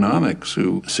laureates in economics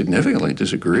who significantly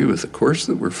disagree with the course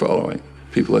that we're following.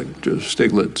 People like Joseph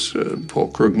Stiglitz,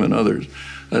 Paul Krugman, others.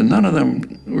 None of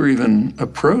them were even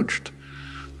approached.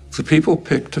 The people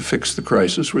picked to fix the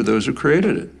crisis were those who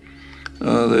created it.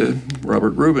 The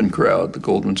Robert Rubin crowd, the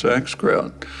Goldman Sachs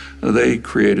crowd, they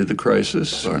created the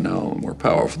crisis, are now more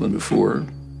powerful than before.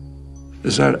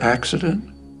 Is that accident?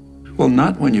 Well,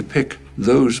 not when you pick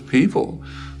those people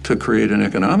to create an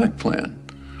economic plan.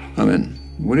 I mean,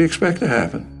 what do you expect to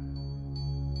happen?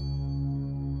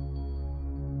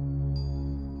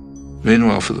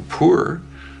 Meanwhile, for the poor,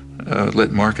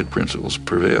 let market principles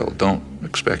prevail. Don't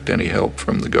expect any help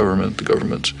from the government. The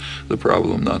government's the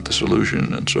problem, not the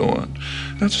solution, and so on.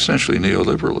 That's essentially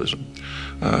neoliberalism.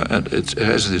 And it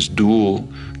has this dual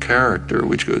character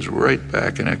which goes right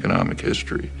back in economic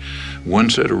history. One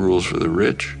set of rules for the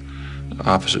rich,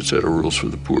 opposite set of rules for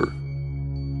the poor.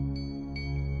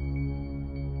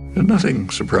 There's nothing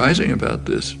surprising about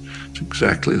this. It's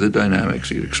exactly the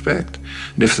dynamics you'd expect.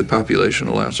 And if the population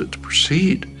allows it to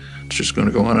proceed, it's just going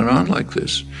to go on and on like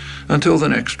this until the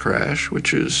next crash,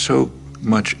 which is so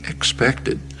much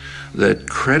expected that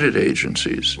credit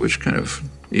agencies, which kind of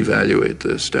evaluate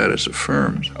the status of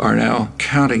firms, are now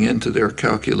counting into their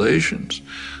calculations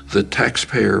the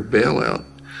taxpayer bailout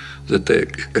that they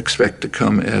expect to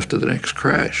come after the next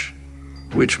crash,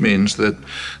 which means that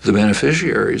the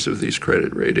beneficiaries of these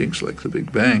credit ratings, like the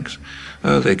big banks,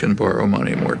 they can borrow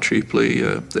money more cheaply,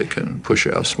 they can push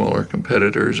out smaller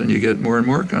competitors, and you get more and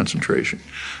more concentration.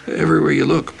 Everywhere you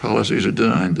look, policies are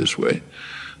designed this way,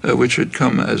 which should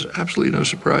come as absolutely no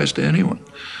surprise to anyone.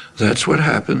 That's what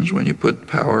happens when you put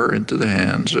power into the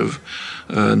hands of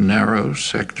a narrow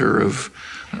sector of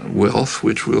wealth,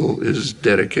 which is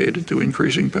dedicated to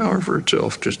increasing power for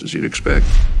itself, just as you'd expect.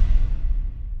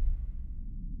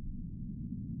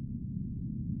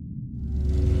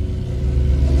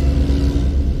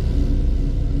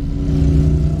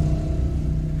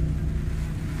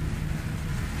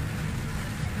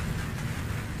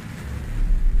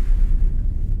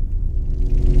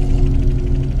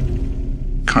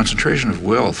 Concentration of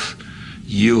wealth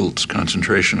yields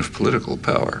concentration of political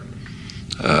power,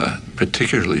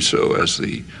 particularly so as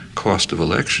the cost of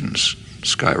elections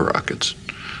skyrockets,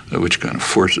 which kind of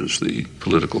forces the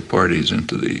political parties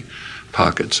into the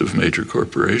pockets of major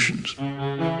corporations.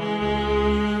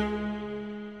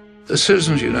 The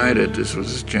Citizens United, this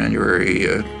was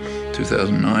January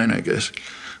 2009, I guess.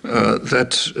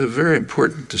 That's a very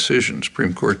important decision,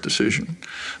 Supreme Court decision,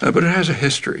 but it has a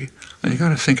history, and you got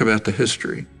to think about the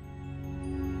history.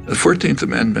 The 14th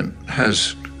Amendment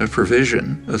has a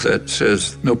provision that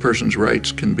says no person's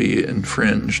rights can be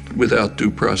infringed without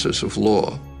due process of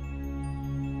law.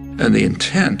 And the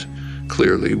intent,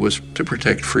 clearly, was to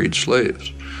protect freed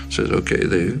slaves. It says, okay,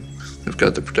 they've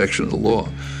got the protection of the law.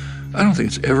 I don't think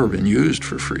it's ever been used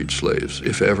for freed slaves,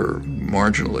 if ever,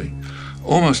 marginally.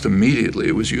 Almost immediately,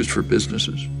 it was used for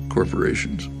businesses,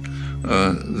 corporations.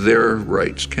 Their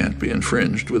rights can't be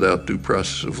infringed without due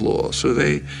process of law. So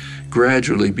they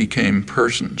gradually became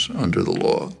persons under the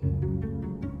law.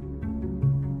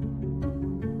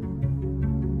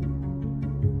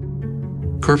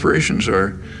 Corporations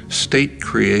are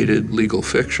state-created legal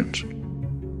fictions.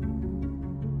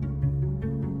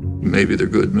 Maybe they're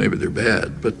good, maybe they're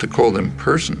bad, but to call them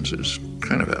persons is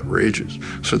kind of outrageous.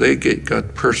 So they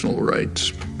got personal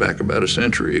rights back about a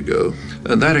century ago,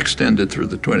 and that extended through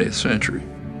the 20th century.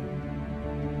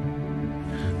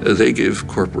 They give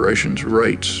corporations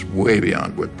rights way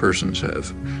beyond what persons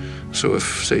have. So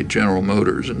if, say, General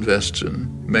Motors invests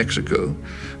in Mexico,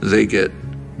 they get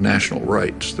national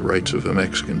rights, the rights of a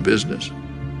Mexican business.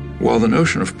 While the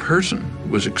notion of person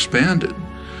was expanded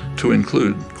to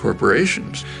include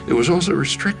corporations, it was also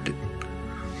restricted.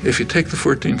 If you take the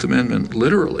 14th Amendment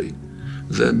literally,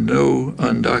 then no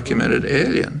undocumented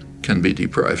alien can be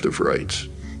deprived of rights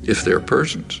if they're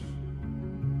persons.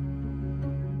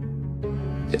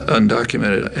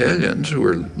 undocumented aliens who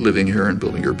are living here and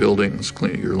building your buildings,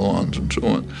 cleaning your lawns, and so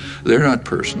on. They're not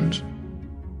persons.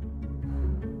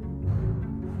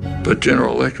 But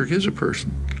General Electric is a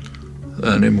person,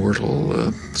 an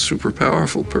immortal, super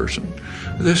powerful person.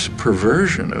 This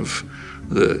perversion of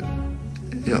the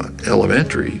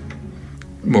elementary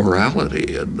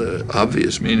morality and the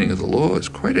obvious meaning of the law is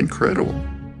quite incredible.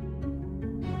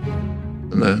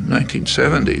 In the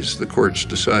 1970s, the courts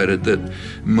decided that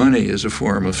money is a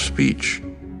form of speech.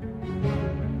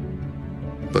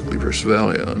 Buckley versus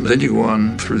Vallia. And then you go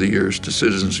on through the years to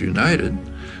Citizens United,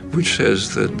 which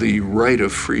says that the right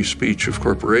of free speech of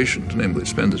corporations, namely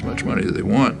spend as much money as they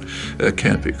want,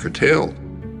 can't be curtailed.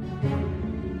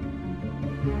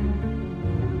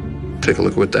 Take a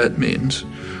look at what that means.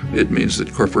 It means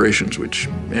that corporations, which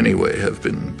anyway have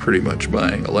been pretty much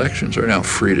buying elections, are now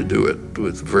free to do it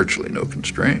with virtually no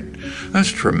constraint.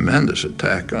 That's a tremendous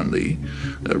attack on the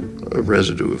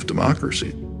residue of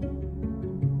democracy.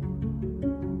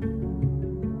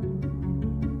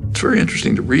 It's very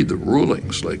interesting to read the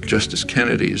rulings, like Justice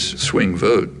Kennedy's swing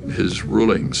vote. His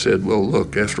ruling said, well,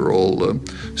 look, after all,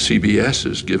 CBS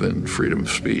is given freedom of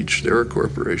speech. They're a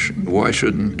corporation. Why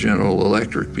shouldn't General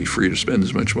Electric be free to spend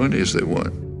as much money as they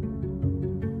want?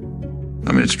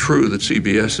 I mean, it's true that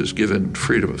CBS is given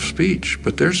freedom of speech,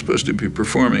 but they're supposed to be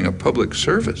performing a public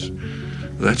service.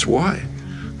 That's why.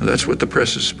 That's what the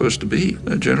press is supposed to be.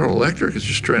 General Electric is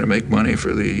just trying to make money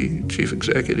for the chief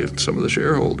executive and some of the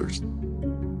shareholders.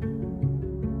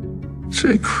 It's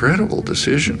an incredible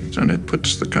decision, and it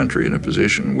puts the country in a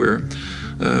position where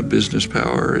business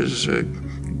power is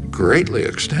greatly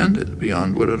extended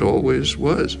beyond what it always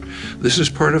was. This is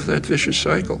part of that vicious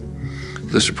cycle.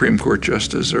 The Supreme Court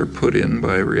justices are put in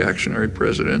by reactionary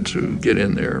presidents who get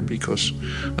in there because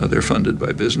they're funded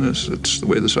by business. It's the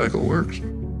way the cycle works.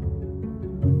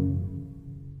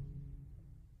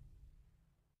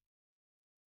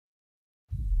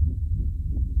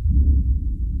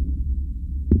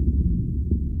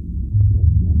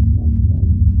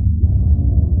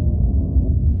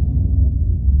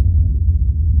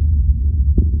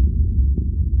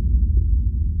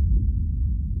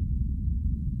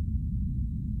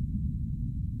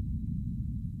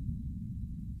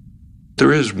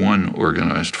 There is one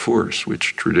organized force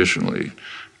which traditionally,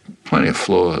 plenty of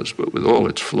flaws, but with all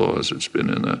its flaws, it's been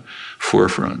in the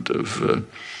forefront of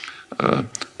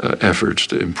efforts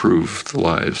to improve the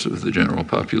lives of the general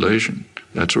population.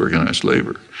 That's organized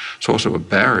labor. It's also a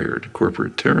barrier to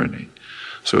corporate tyranny.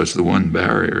 So it's the one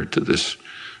barrier to this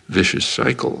vicious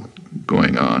cycle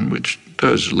going on, which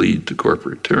does lead to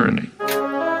corporate tyranny.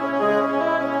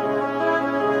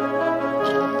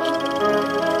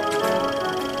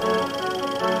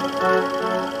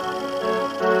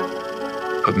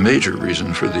 A major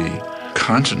reason for the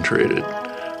concentrated,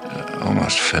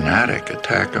 almost fanatic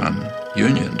attack on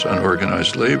unions, on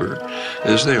organized labor,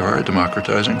 is they are a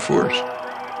democratizing force.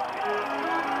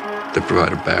 They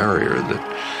provide a barrier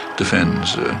that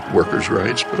defends workers'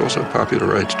 rights, but also popular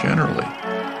rights generally.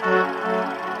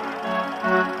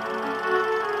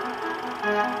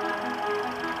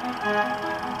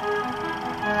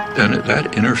 And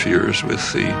that interferes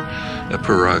with the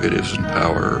prerogatives and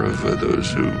power of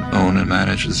those who own and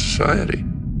manage the society.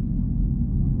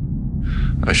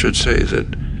 I should say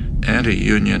that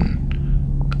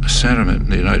anti-union sentiment in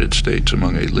the United States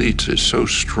among elites is so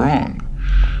strong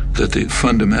that the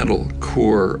fundamental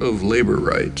core of labor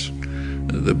rights,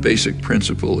 the basic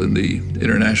principle in the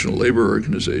International Labor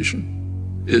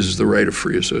Organization, is the right of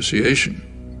free association,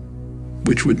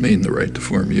 which would mean the right to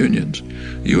form unions.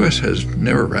 The U.S. has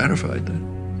never ratified that.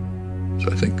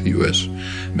 So I think the U.S.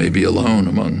 may be alone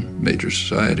among major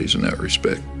societies in that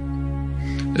respect.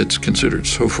 It's considered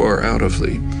so far out of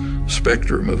the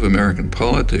spectrum of American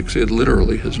politics, it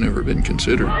literally has never been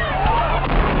considered.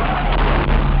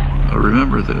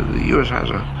 Remember that the U.S. has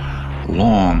a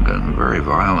long and very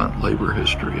violent labor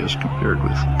history as compared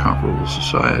with comparable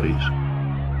societies.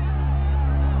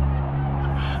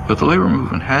 But the labor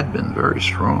movement had been very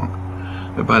strong.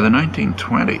 By the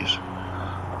 1920s,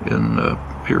 in a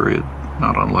period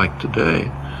not unlike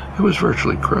today, it was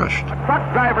virtually crushed. A truck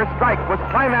driver strike was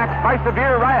climaxed by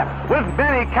severe riot with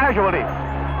many casualties.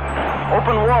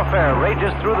 Open warfare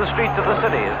rages through the streets of the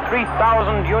city as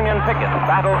 3,000 Union pickets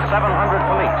battle 700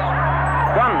 police.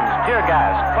 Guns, tear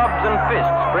gas, clubs, and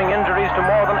fists bring injuries to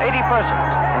more than 80 persons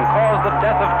and cause the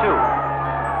death of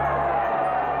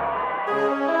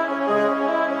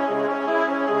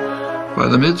 2. By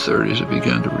the mid-30s, it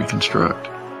began to reconstruct.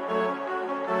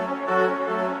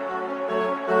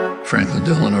 Franklin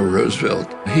Delano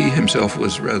Roosevelt, he himself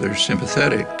was rather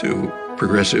sympathetic to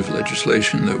progressive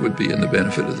legislation that would be in the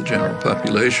benefit of the general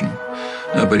population,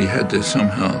 but he had to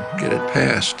somehow get it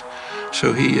passed.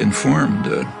 So he informed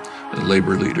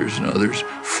labor leaders and others,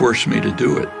 force me to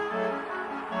do it.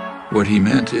 What he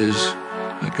meant is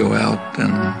go out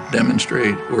and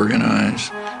demonstrate,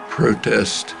 organize,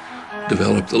 protest,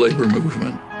 develop the labor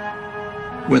movement.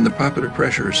 When the popular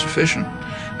pressure is sufficient,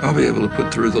 I'll be able to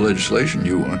put through the legislation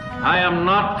you want. I am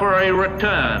not for a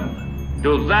return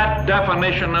to that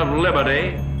definition of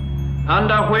liberty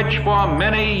under which for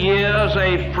many years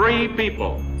a free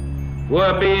people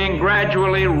were being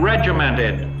gradually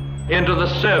regimented into the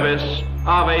service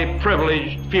of a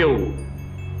privileged few.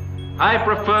 I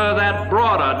prefer that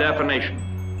broader definition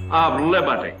of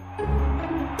liberty.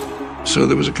 So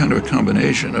there was a kind of a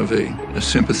combination of a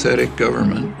sympathetic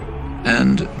government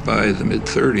and, by the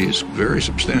mid-30s, very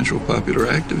substantial popular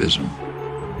activism.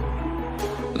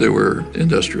 There were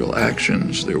industrial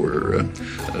actions, there were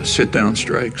sit-down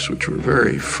strikes, which were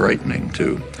very frightening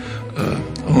to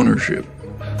ownership.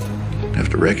 You have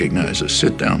to recognize a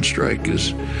sit-down strike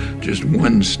is just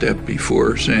one step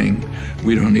before saying,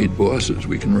 we don't need bosses,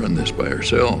 we can run this by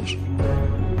ourselves.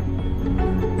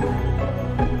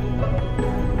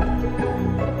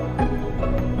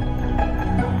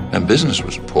 And business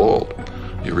was appalled.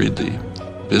 You read the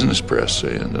business press,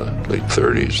 say, in the late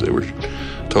 30s, they were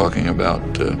talking about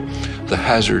the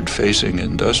hazard-facing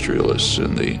industrialists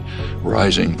and the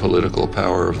rising political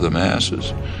power of the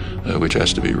masses, which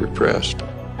has to be repressed.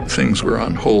 Things were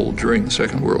on hold during the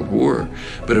Second World War,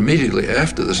 but immediately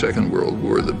after the Second World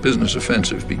War, the business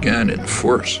offensive began in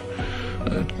force.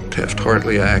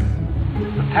 Taft-Hartley Act.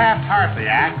 The Taft-Hartley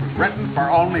Act was written for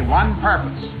only one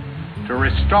purpose: to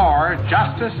restore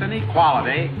justice and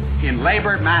equality in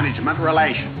labor management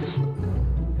relations.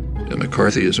 And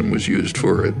McCarthyism was used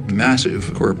for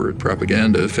massive corporate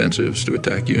propaganda offensives to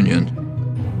attack unions.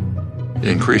 It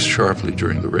increased sharply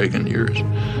during the Reagan years.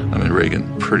 I mean,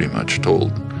 Reagan pretty much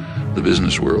told the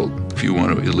business world, if you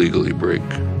want to illegally break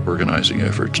organizing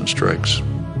efforts and strikes,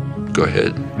 go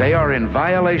ahead. They are in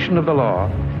violation of the law,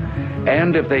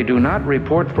 and if they do not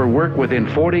report for work within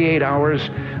 48 hours,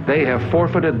 they have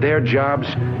forfeited their jobs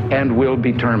and will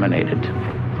be terminated.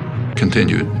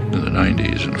 Continued in the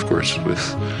 90s, and of course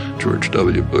with George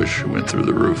W. Bush, who went through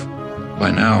the roof.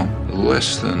 By now,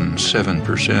 less than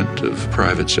 7% of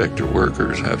private sector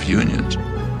workers have unions.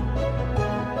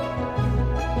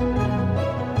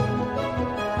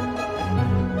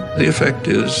 The effect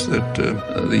is that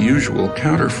the usual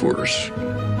counterforce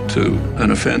to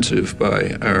an offensive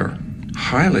by our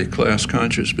highly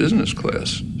class-conscious business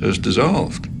class has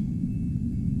dissolved.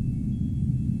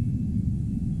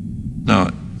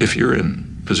 Now, if you're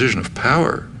in a position of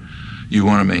power, you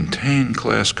want to maintain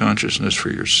class consciousness for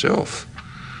yourself,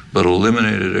 but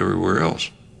eliminate it everywhere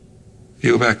else.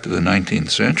 You go back to the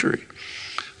 19th century,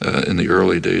 in the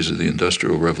early days of the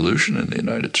Industrial Revolution in the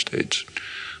United States,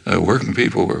 working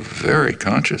people were very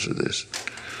conscious of this.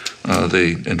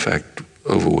 They, in fact,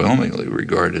 overwhelmingly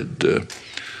regarded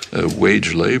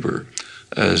wage labor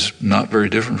as not very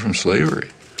different from slavery,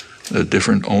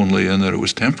 different only in that it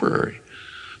was temporary.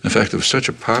 In fact, it was such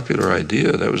a popular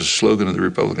idea, that was a slogan of the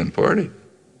Republican Party.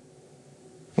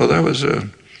 Well, that was a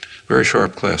very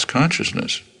sharp class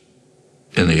consciousness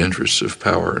in the interests of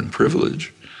power and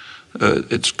privilege.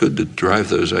 It's good to drive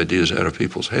those ideas out of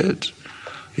people's heads.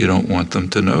 You don't want them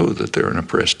to know that they're an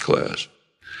oppressed class.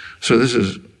 So this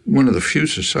is one of the few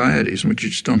societies in which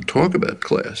you just don't talk about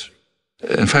class.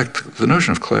 In fact, the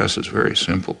notion of class is very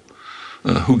simple.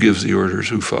 Who gives the orders,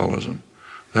 who follows them?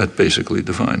 That basically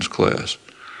defines class.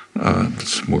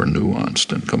 It's more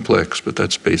nuanced and complex, but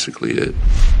that's basically it.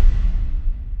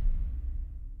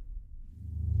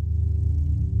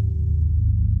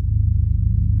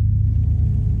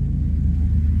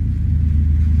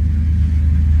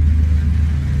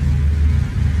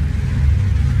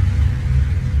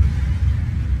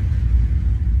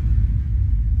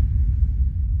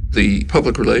 The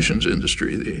public relations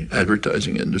industry, the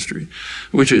advertising industry,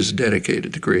 which is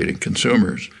dedicated to creating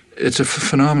consumers, it's a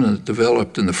phenomenon that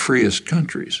developed in the freest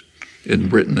countries, in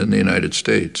Britain and the United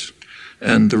States.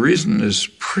 And the reason is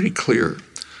pretty clear.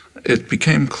 It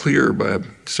became clear by,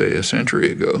 say, a century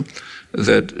ago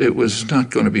that it was not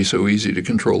going to be so easy to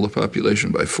control the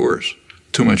population by force.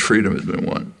 Too much freedom had been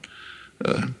won.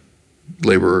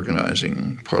 Labor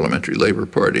organizing, parliamentary labor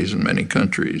parties in many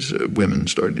countries, women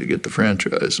starting to get the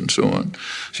franchise and so on.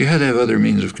 So you had to have other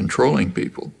means of controlling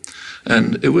people.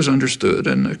 And it was understood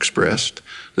and expressed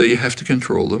that you have to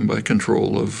control them by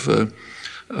control of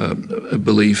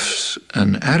beliefs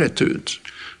and attitudes.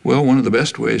 Well, one of the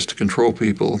best ways to control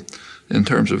people in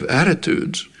terms of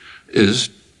attitudes is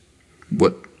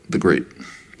what the great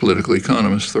political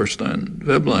economist Thorstein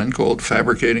Veblen called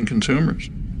fabricating consumers.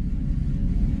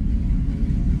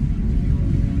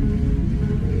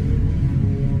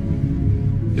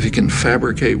 If you can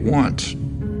fabricate wants,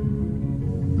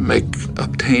 make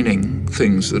obtaining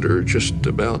things that are just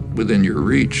about within your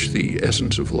reach the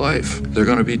essence of life, they're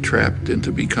going to be trapped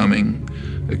into becoming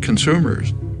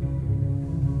consumers.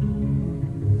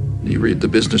 You read the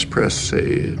business press,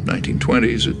 say,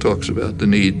 1920s, it talks about the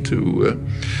need to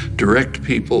direct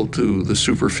people to the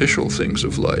superficial things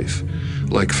of life,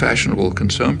 like fashionable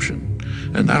consumption,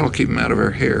 and that'll keep them out of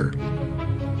our hair.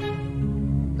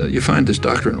 You find this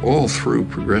doctrine all through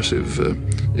progressive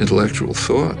intellectual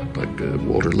thought, like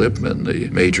Walter Lippmann, the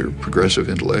major progressive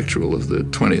intellectual of the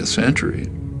 20th century.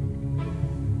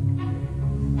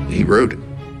 He wrote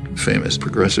famous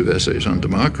progressive essays on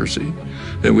democracy,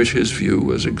 in which his view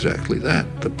was exactly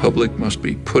that. The public must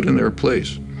be put in their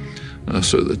place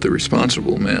so that the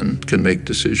responsible men can make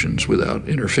decisions without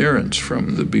interference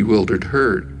from the bewildered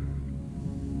herd.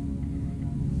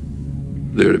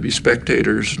 They're to be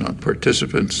spectators, not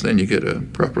participants, then you get a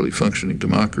properly functioning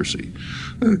democracy.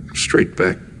 Straight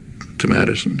back to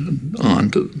Madison and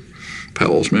on to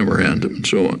Powell's memorandum and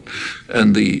so on.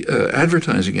 And the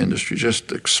advertising industry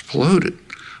just exploded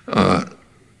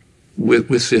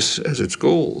with this as its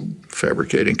goal,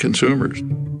 fabricating consumers.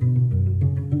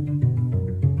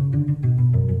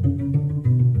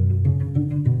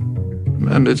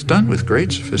 And it's done with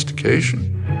great sophistication.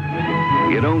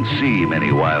 You don't see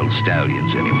many wild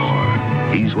stallions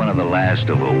anymore. He's one of the last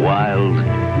of a wild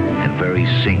and very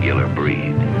singular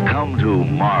breed. Come to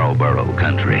Marlboro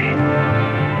country.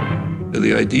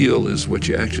 The ideal is what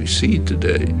you actually see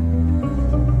today,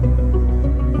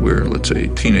 where, let's say,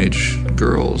 teenage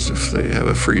girls, if they have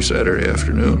a free Saturday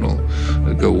afternoon,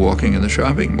 will go walking in the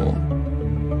shopping mall,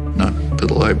 not to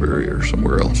the library or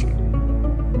somewhere else.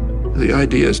 The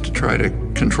idea is to try to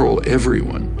control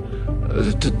everyone,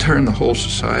 to turn the whole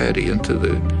society into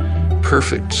the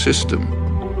perfect system.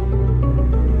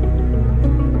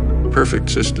 Perfect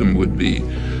system would be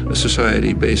a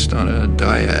society based on a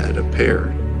dyad, a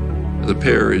pair. The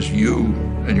pair is you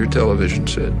and your television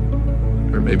set,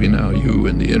 or maybe now you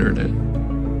and the internet,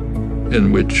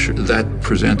 in which that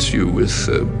presents you with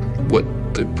what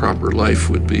the proper life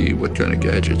would be, what kind of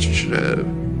gadgets you should have.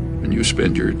 And you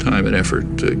spend your time and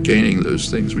effort gaining those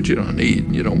things which you don't need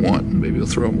and you don't want, and maybe you'll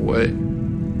throw them away.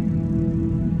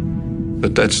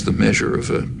 But that's the measure of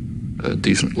a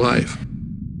decent life.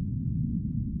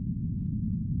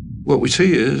 What we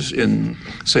see is in,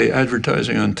 say,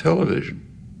 advertising on television.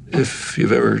 If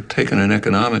you've ever taken an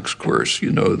economics course,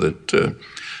 you know that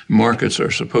markets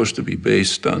are supposed to be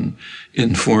based on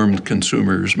informed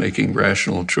consumers making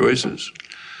rational choices.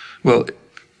 Well,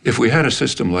 if we had a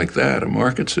system like that, a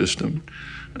market system,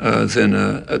 then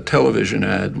a television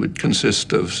ad would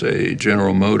consist of, say,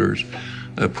 General Motors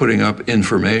putting up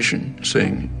information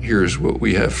saying, here's what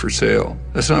we have for sale.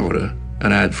 That's not what an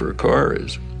ad for a car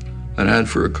is. An ad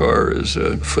for a car is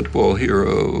a football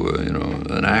hero,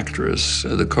 an actress,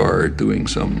 the car doing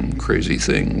some crazy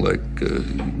thing like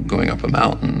going up a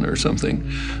mountain or something.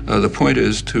 The point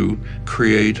is to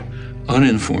create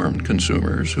uninformed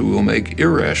consumers who will make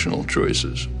irrational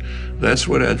choices. That's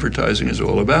what advertising is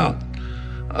all about.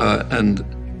 And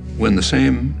when the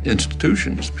same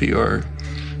institutions, PR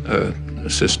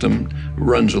system,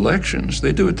 runs elections,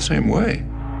 they do it the same way.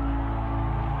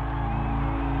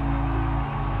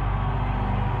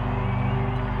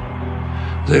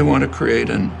 They want to create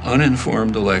an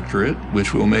uninformed electorate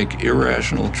which will make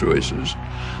irrational choices,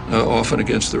 often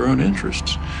against their own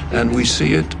interests. And we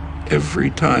see it every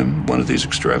time one of these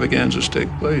extravaganzas take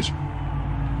place.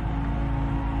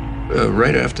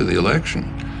 Right after the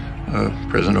election,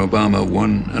 President Obama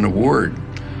won an award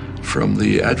from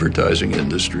the advertising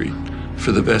industry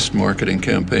for the best marketing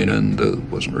campaign, and it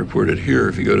wasn't reported here.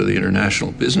 If you go to the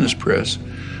international business press,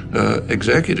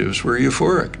 executives were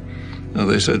euphoric.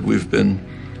 They said, we've been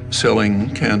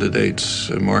selling candidates,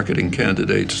 marketing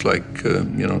candidates like,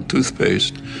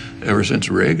 toothpaste ever since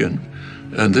Reagan,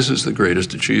 and this is the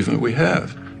greatest achievement we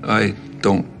have. I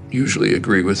don't usually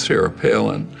agree with Sarah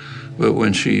Palin, but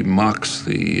when she mocks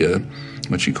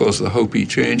what she calls the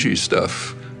hopey-changey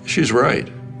stuff, she's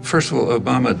right. First of all,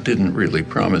 Obama didn't really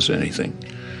promise anything.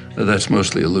 That's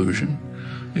mostly illusion.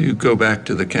 You go back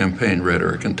to the campaign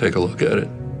rhetoric and take a look at it.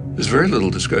 There's very little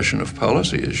discussion of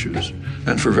policy issues,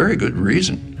 and for very good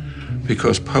reason,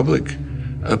 because public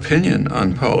opinion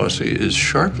on policy is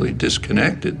sharply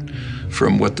disconnected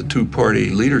from what the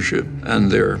two-party leadership and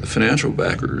their financial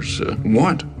backers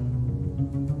want.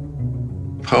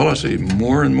 Policy,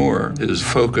 more and more, is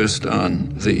focused on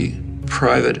the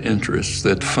private interests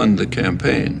that fund the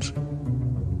campaigns,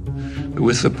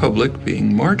 with the public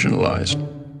being marginalized.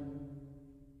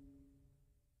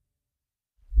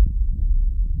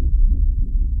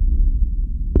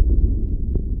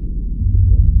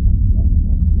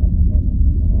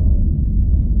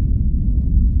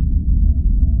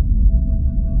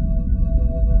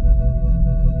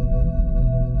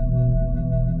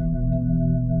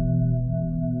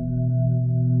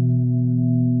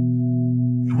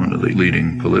 The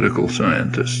leading political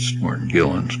scientists, Martin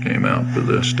Gilens, came out with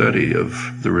a study of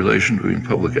the relation between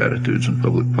public attitudes and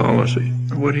public policy.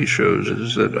 What he shows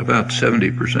is that about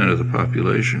 70% of the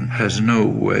population has no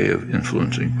way of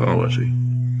influencing policy.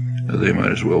 They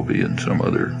might as well be in some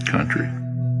other country.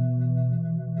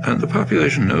 And the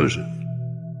population knows it.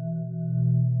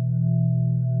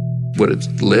 What it's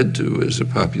led to is a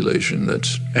population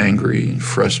that's angry and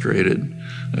frustrated,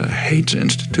 hates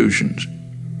institutions.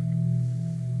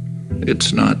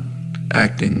 It's not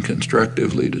acting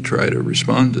constructively to try to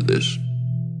respond to this.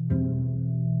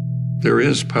 There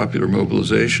is popular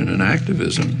mobilization and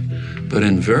activism, but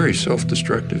in very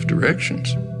self-destructive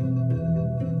directions.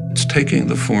 It's taking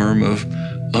the form of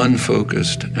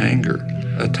unfocused anger,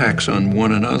 attacks on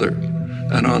one another,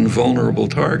 and on vulnerable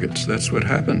targets. That's what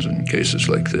happens in cases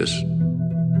like this.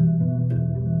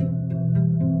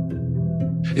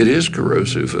 It is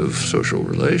corrosive of social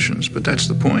relations, but that's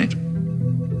the point.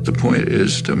 The point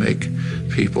is to make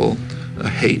people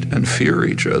hate and fear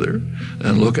each other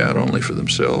and look out only for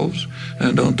themselves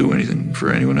and don't do anything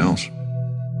for anyone else.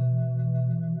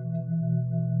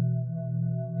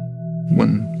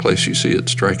 One place you see it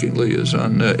strikingly is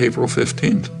on April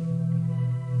 15th.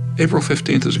 April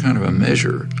 15th is kind of a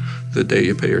measure, the day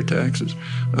you pay your taxes,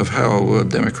 of how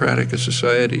democratic a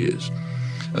society is.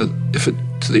 If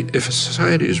a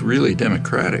society is really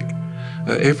democratic,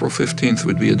 April 15th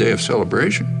would be a day of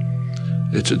celebration.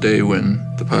 It's a day when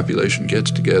the population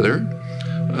gets together,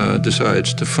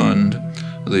 decides to fund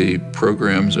the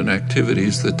programs and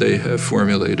activities that they have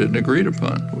formulated and agreed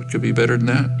upon. What could be better than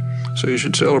that? So you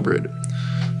should celebrate it.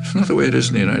 It's not the way it is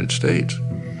in the United States.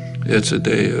 It's a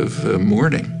day of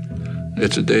mourning.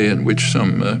 It's a day in which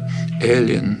some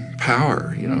alien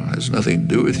power, has nothing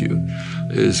to do with you,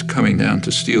 is coming down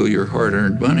to steal your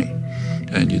hard-earned money.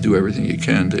 And you do everything you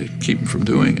can to keep them from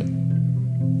doing it.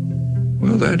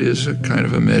 Well, that is a kind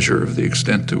of a measure of the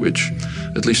extent to which,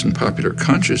 at least in popular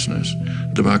consciousness,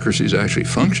 democracy is actually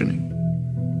functioning.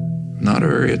 Not a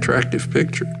very attractive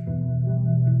picture.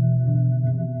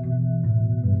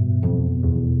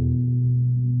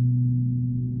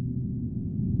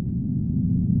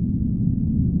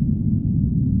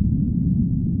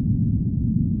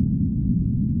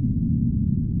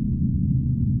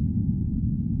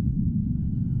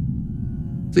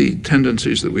 The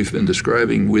tendencies that we've been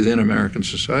describing within American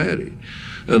society,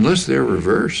 unless they're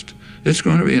reversed, it's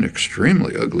going to be an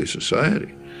extremely ugly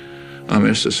society.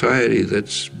 A society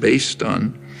that's based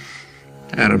on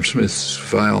Adam Smith's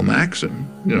vile maxim,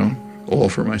 all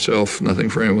for myself, nothing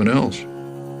for anyone else.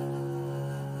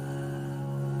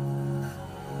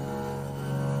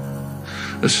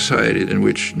 A society in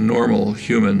which normal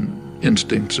human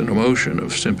instincts and emotion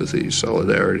of sympathy,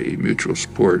 solidarity, mutual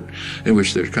support, in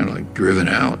which they're kind of like driven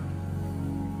out.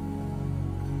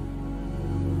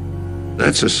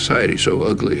 That's a society so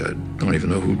ugly, I don't even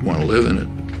know who'd want to live in it.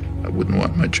 I wouldn't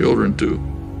want my children to.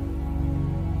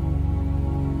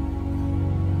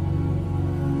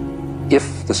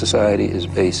 If the society is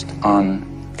based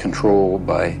on control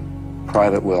by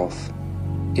private wealth,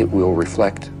 it will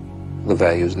reflect the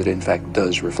values that it in fact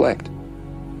does reflect.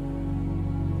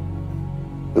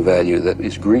 The value that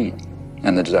is greed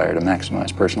and the desire to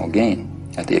maximize personal gain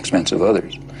at the expense of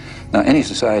others. Now, any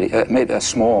society, maybe a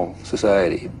small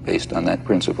society based on that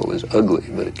principle is ugly,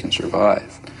 but it can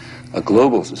survive. A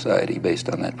global society based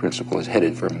on that principle is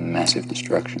headed for massive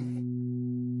destruction.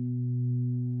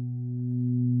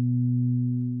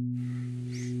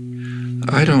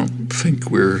 I don't think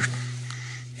we're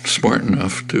smart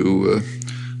enough to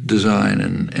design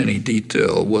in any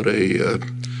detail what a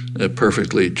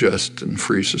perfectly just and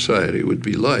free society would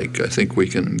be like. I think we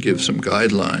can give some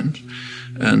guidelines,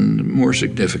 and more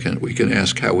significant, we can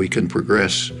ask how we can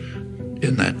progress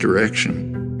in that direction.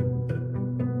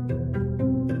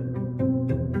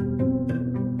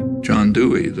 John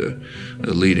Dewey, the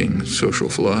leading social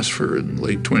philosopher in the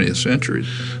late 20th century,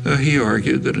 he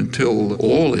argued that until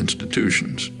all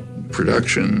institutions,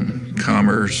 production,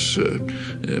 commerce,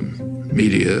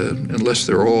 media, unless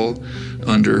they're all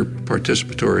under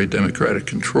participatory democratic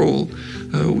control,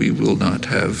 we will not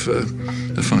have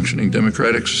a functioning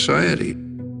democratic society.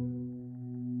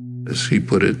 As he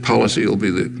put it, policy will be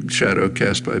the shadow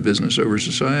cast by business over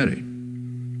society.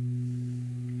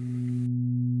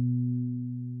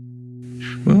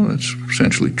 Well, that's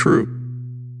essentially true.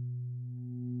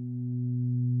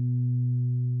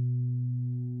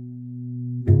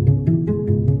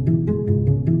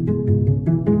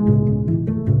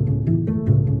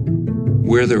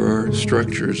 Where there are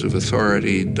structures of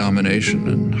authority, domination,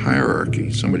 and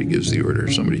hierarchy, somebody gives the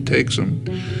order, somebody takes them,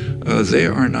 they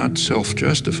are not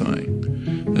self-justifying.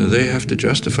 They have to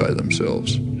justify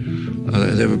themselves.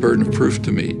 They have a burden of proof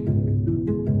to meet.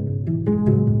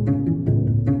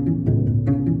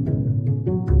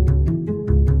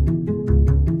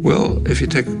 Well, if you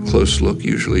take a close look,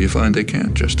 usually you find they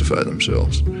can't justify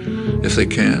themselves. If they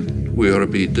can't, we ought to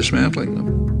be dismantling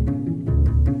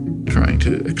them, trying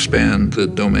to expand the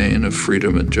domain of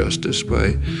freedom and justice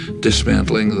by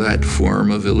dismantling that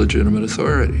form of illegitimate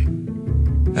authority.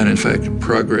 And in fact,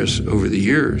 progress over the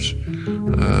years,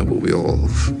 what we all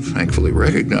thankfully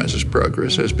recognize as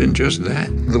progress, has been just that.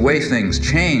 The way things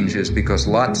change is because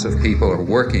lots of people are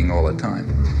working all the time.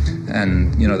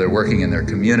 And, you know, they're working in their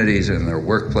communities, in their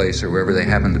workplace, or wherever they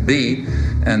happen to be,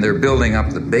 and they're building up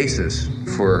the basis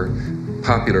for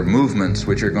popular movements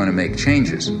which are going to make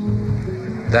changes.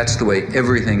 That's the way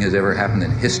everything has ever happened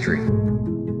in history.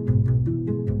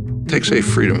 Take, say,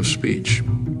 freedom of speech.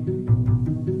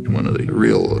 One of the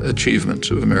real achievements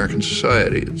of American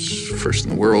society. It's first in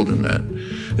the world in that.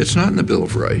 It's not in the Bill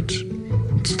of Rights.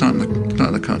 It's not in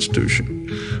the Constitution.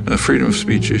 Freedom of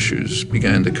speech issues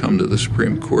began to come to the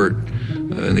Supreme Court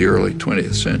in the early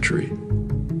 20th century.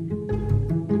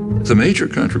 The major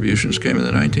contributions came in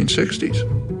the 1960s.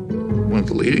 One of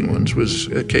the leading ones was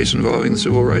a case involving the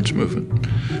civil rights movement.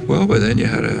 Well, by then you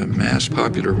had a mass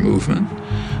popular movement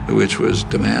which was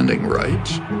demanding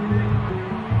rights,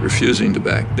 refusing to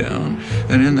back down.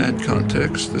 And in that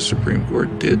context, the Supreme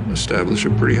Court did establish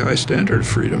a pretty high standard of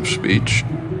freedom of speech.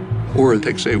 Or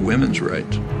take, say, women's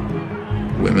rights.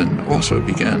 Women also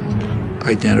began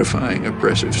identifying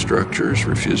oppressive structures,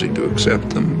 refusing to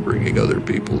accept them, bringing other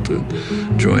people to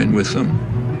join with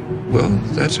them. Well,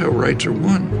 that's how rights are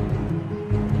won.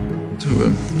 To a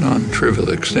non-trivial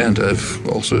extent, I've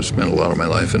also spent a lot of my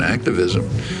life in activism.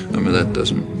 I mean, that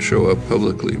doesn't show up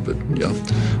publicly, but yeah.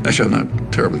 Actually, I'm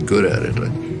not terribly good at it.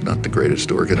 I'm not the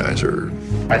greatest organizer.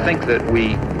 I think that we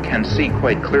can see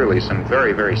quite clearly some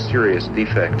very, very serious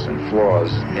defects and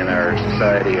flaws in our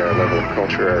society, our level of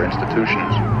culture, our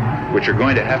institutions, which are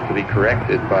going to have to be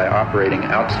corrected by operating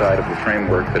outside of the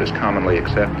framework that is commonly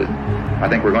accepted. I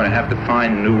think we're going to have to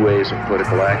find new ways of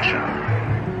political action.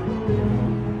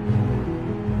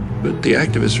 But the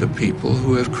activists are people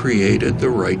who have created the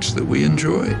rights that we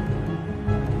enjoy.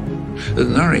 They're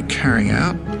not only carrying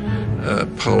out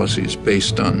policies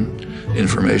based on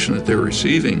information that they're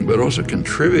receiving, but also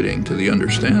contributing to the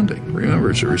understanding.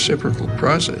 Remember, it's a reciprocal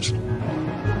process.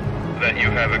 That you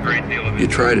have a great deal of. You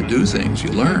try to do things,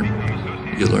 you learn.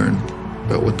 You learn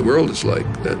about what the world is like.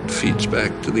 That feeds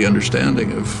back to the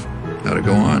understanding of how to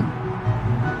go on.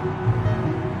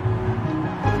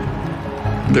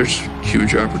 There's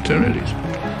huge opportunities.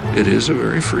 It is a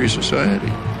very free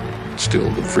society. It's still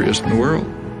the freest in the world.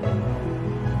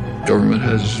 Government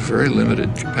has very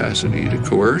limited capacity to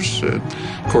coerce.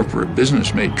 Corporate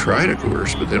business may try to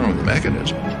coerce, but they don't have the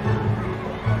mechanism.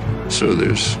 So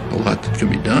there's a lot that can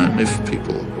be done if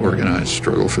people organize,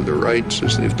 struggle for their rights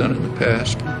as they've done in the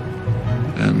past,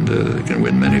 and they can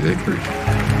win many victories.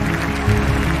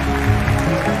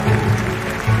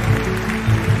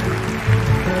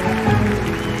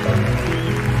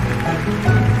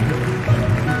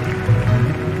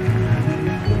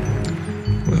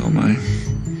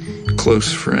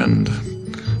 Close friend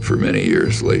for many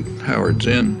years, late Howard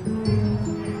Zinn,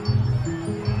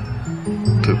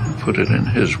 to put it in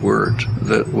his words,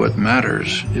 that what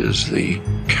matters is the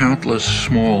countless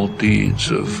small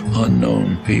deeds of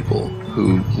unknown people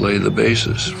who lay the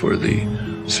basis for the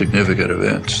significant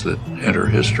events that enter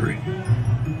history.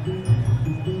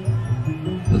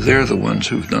 They're the ones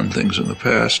who've done things in the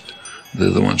past.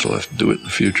 They're the ones who'll have to do it in the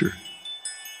future.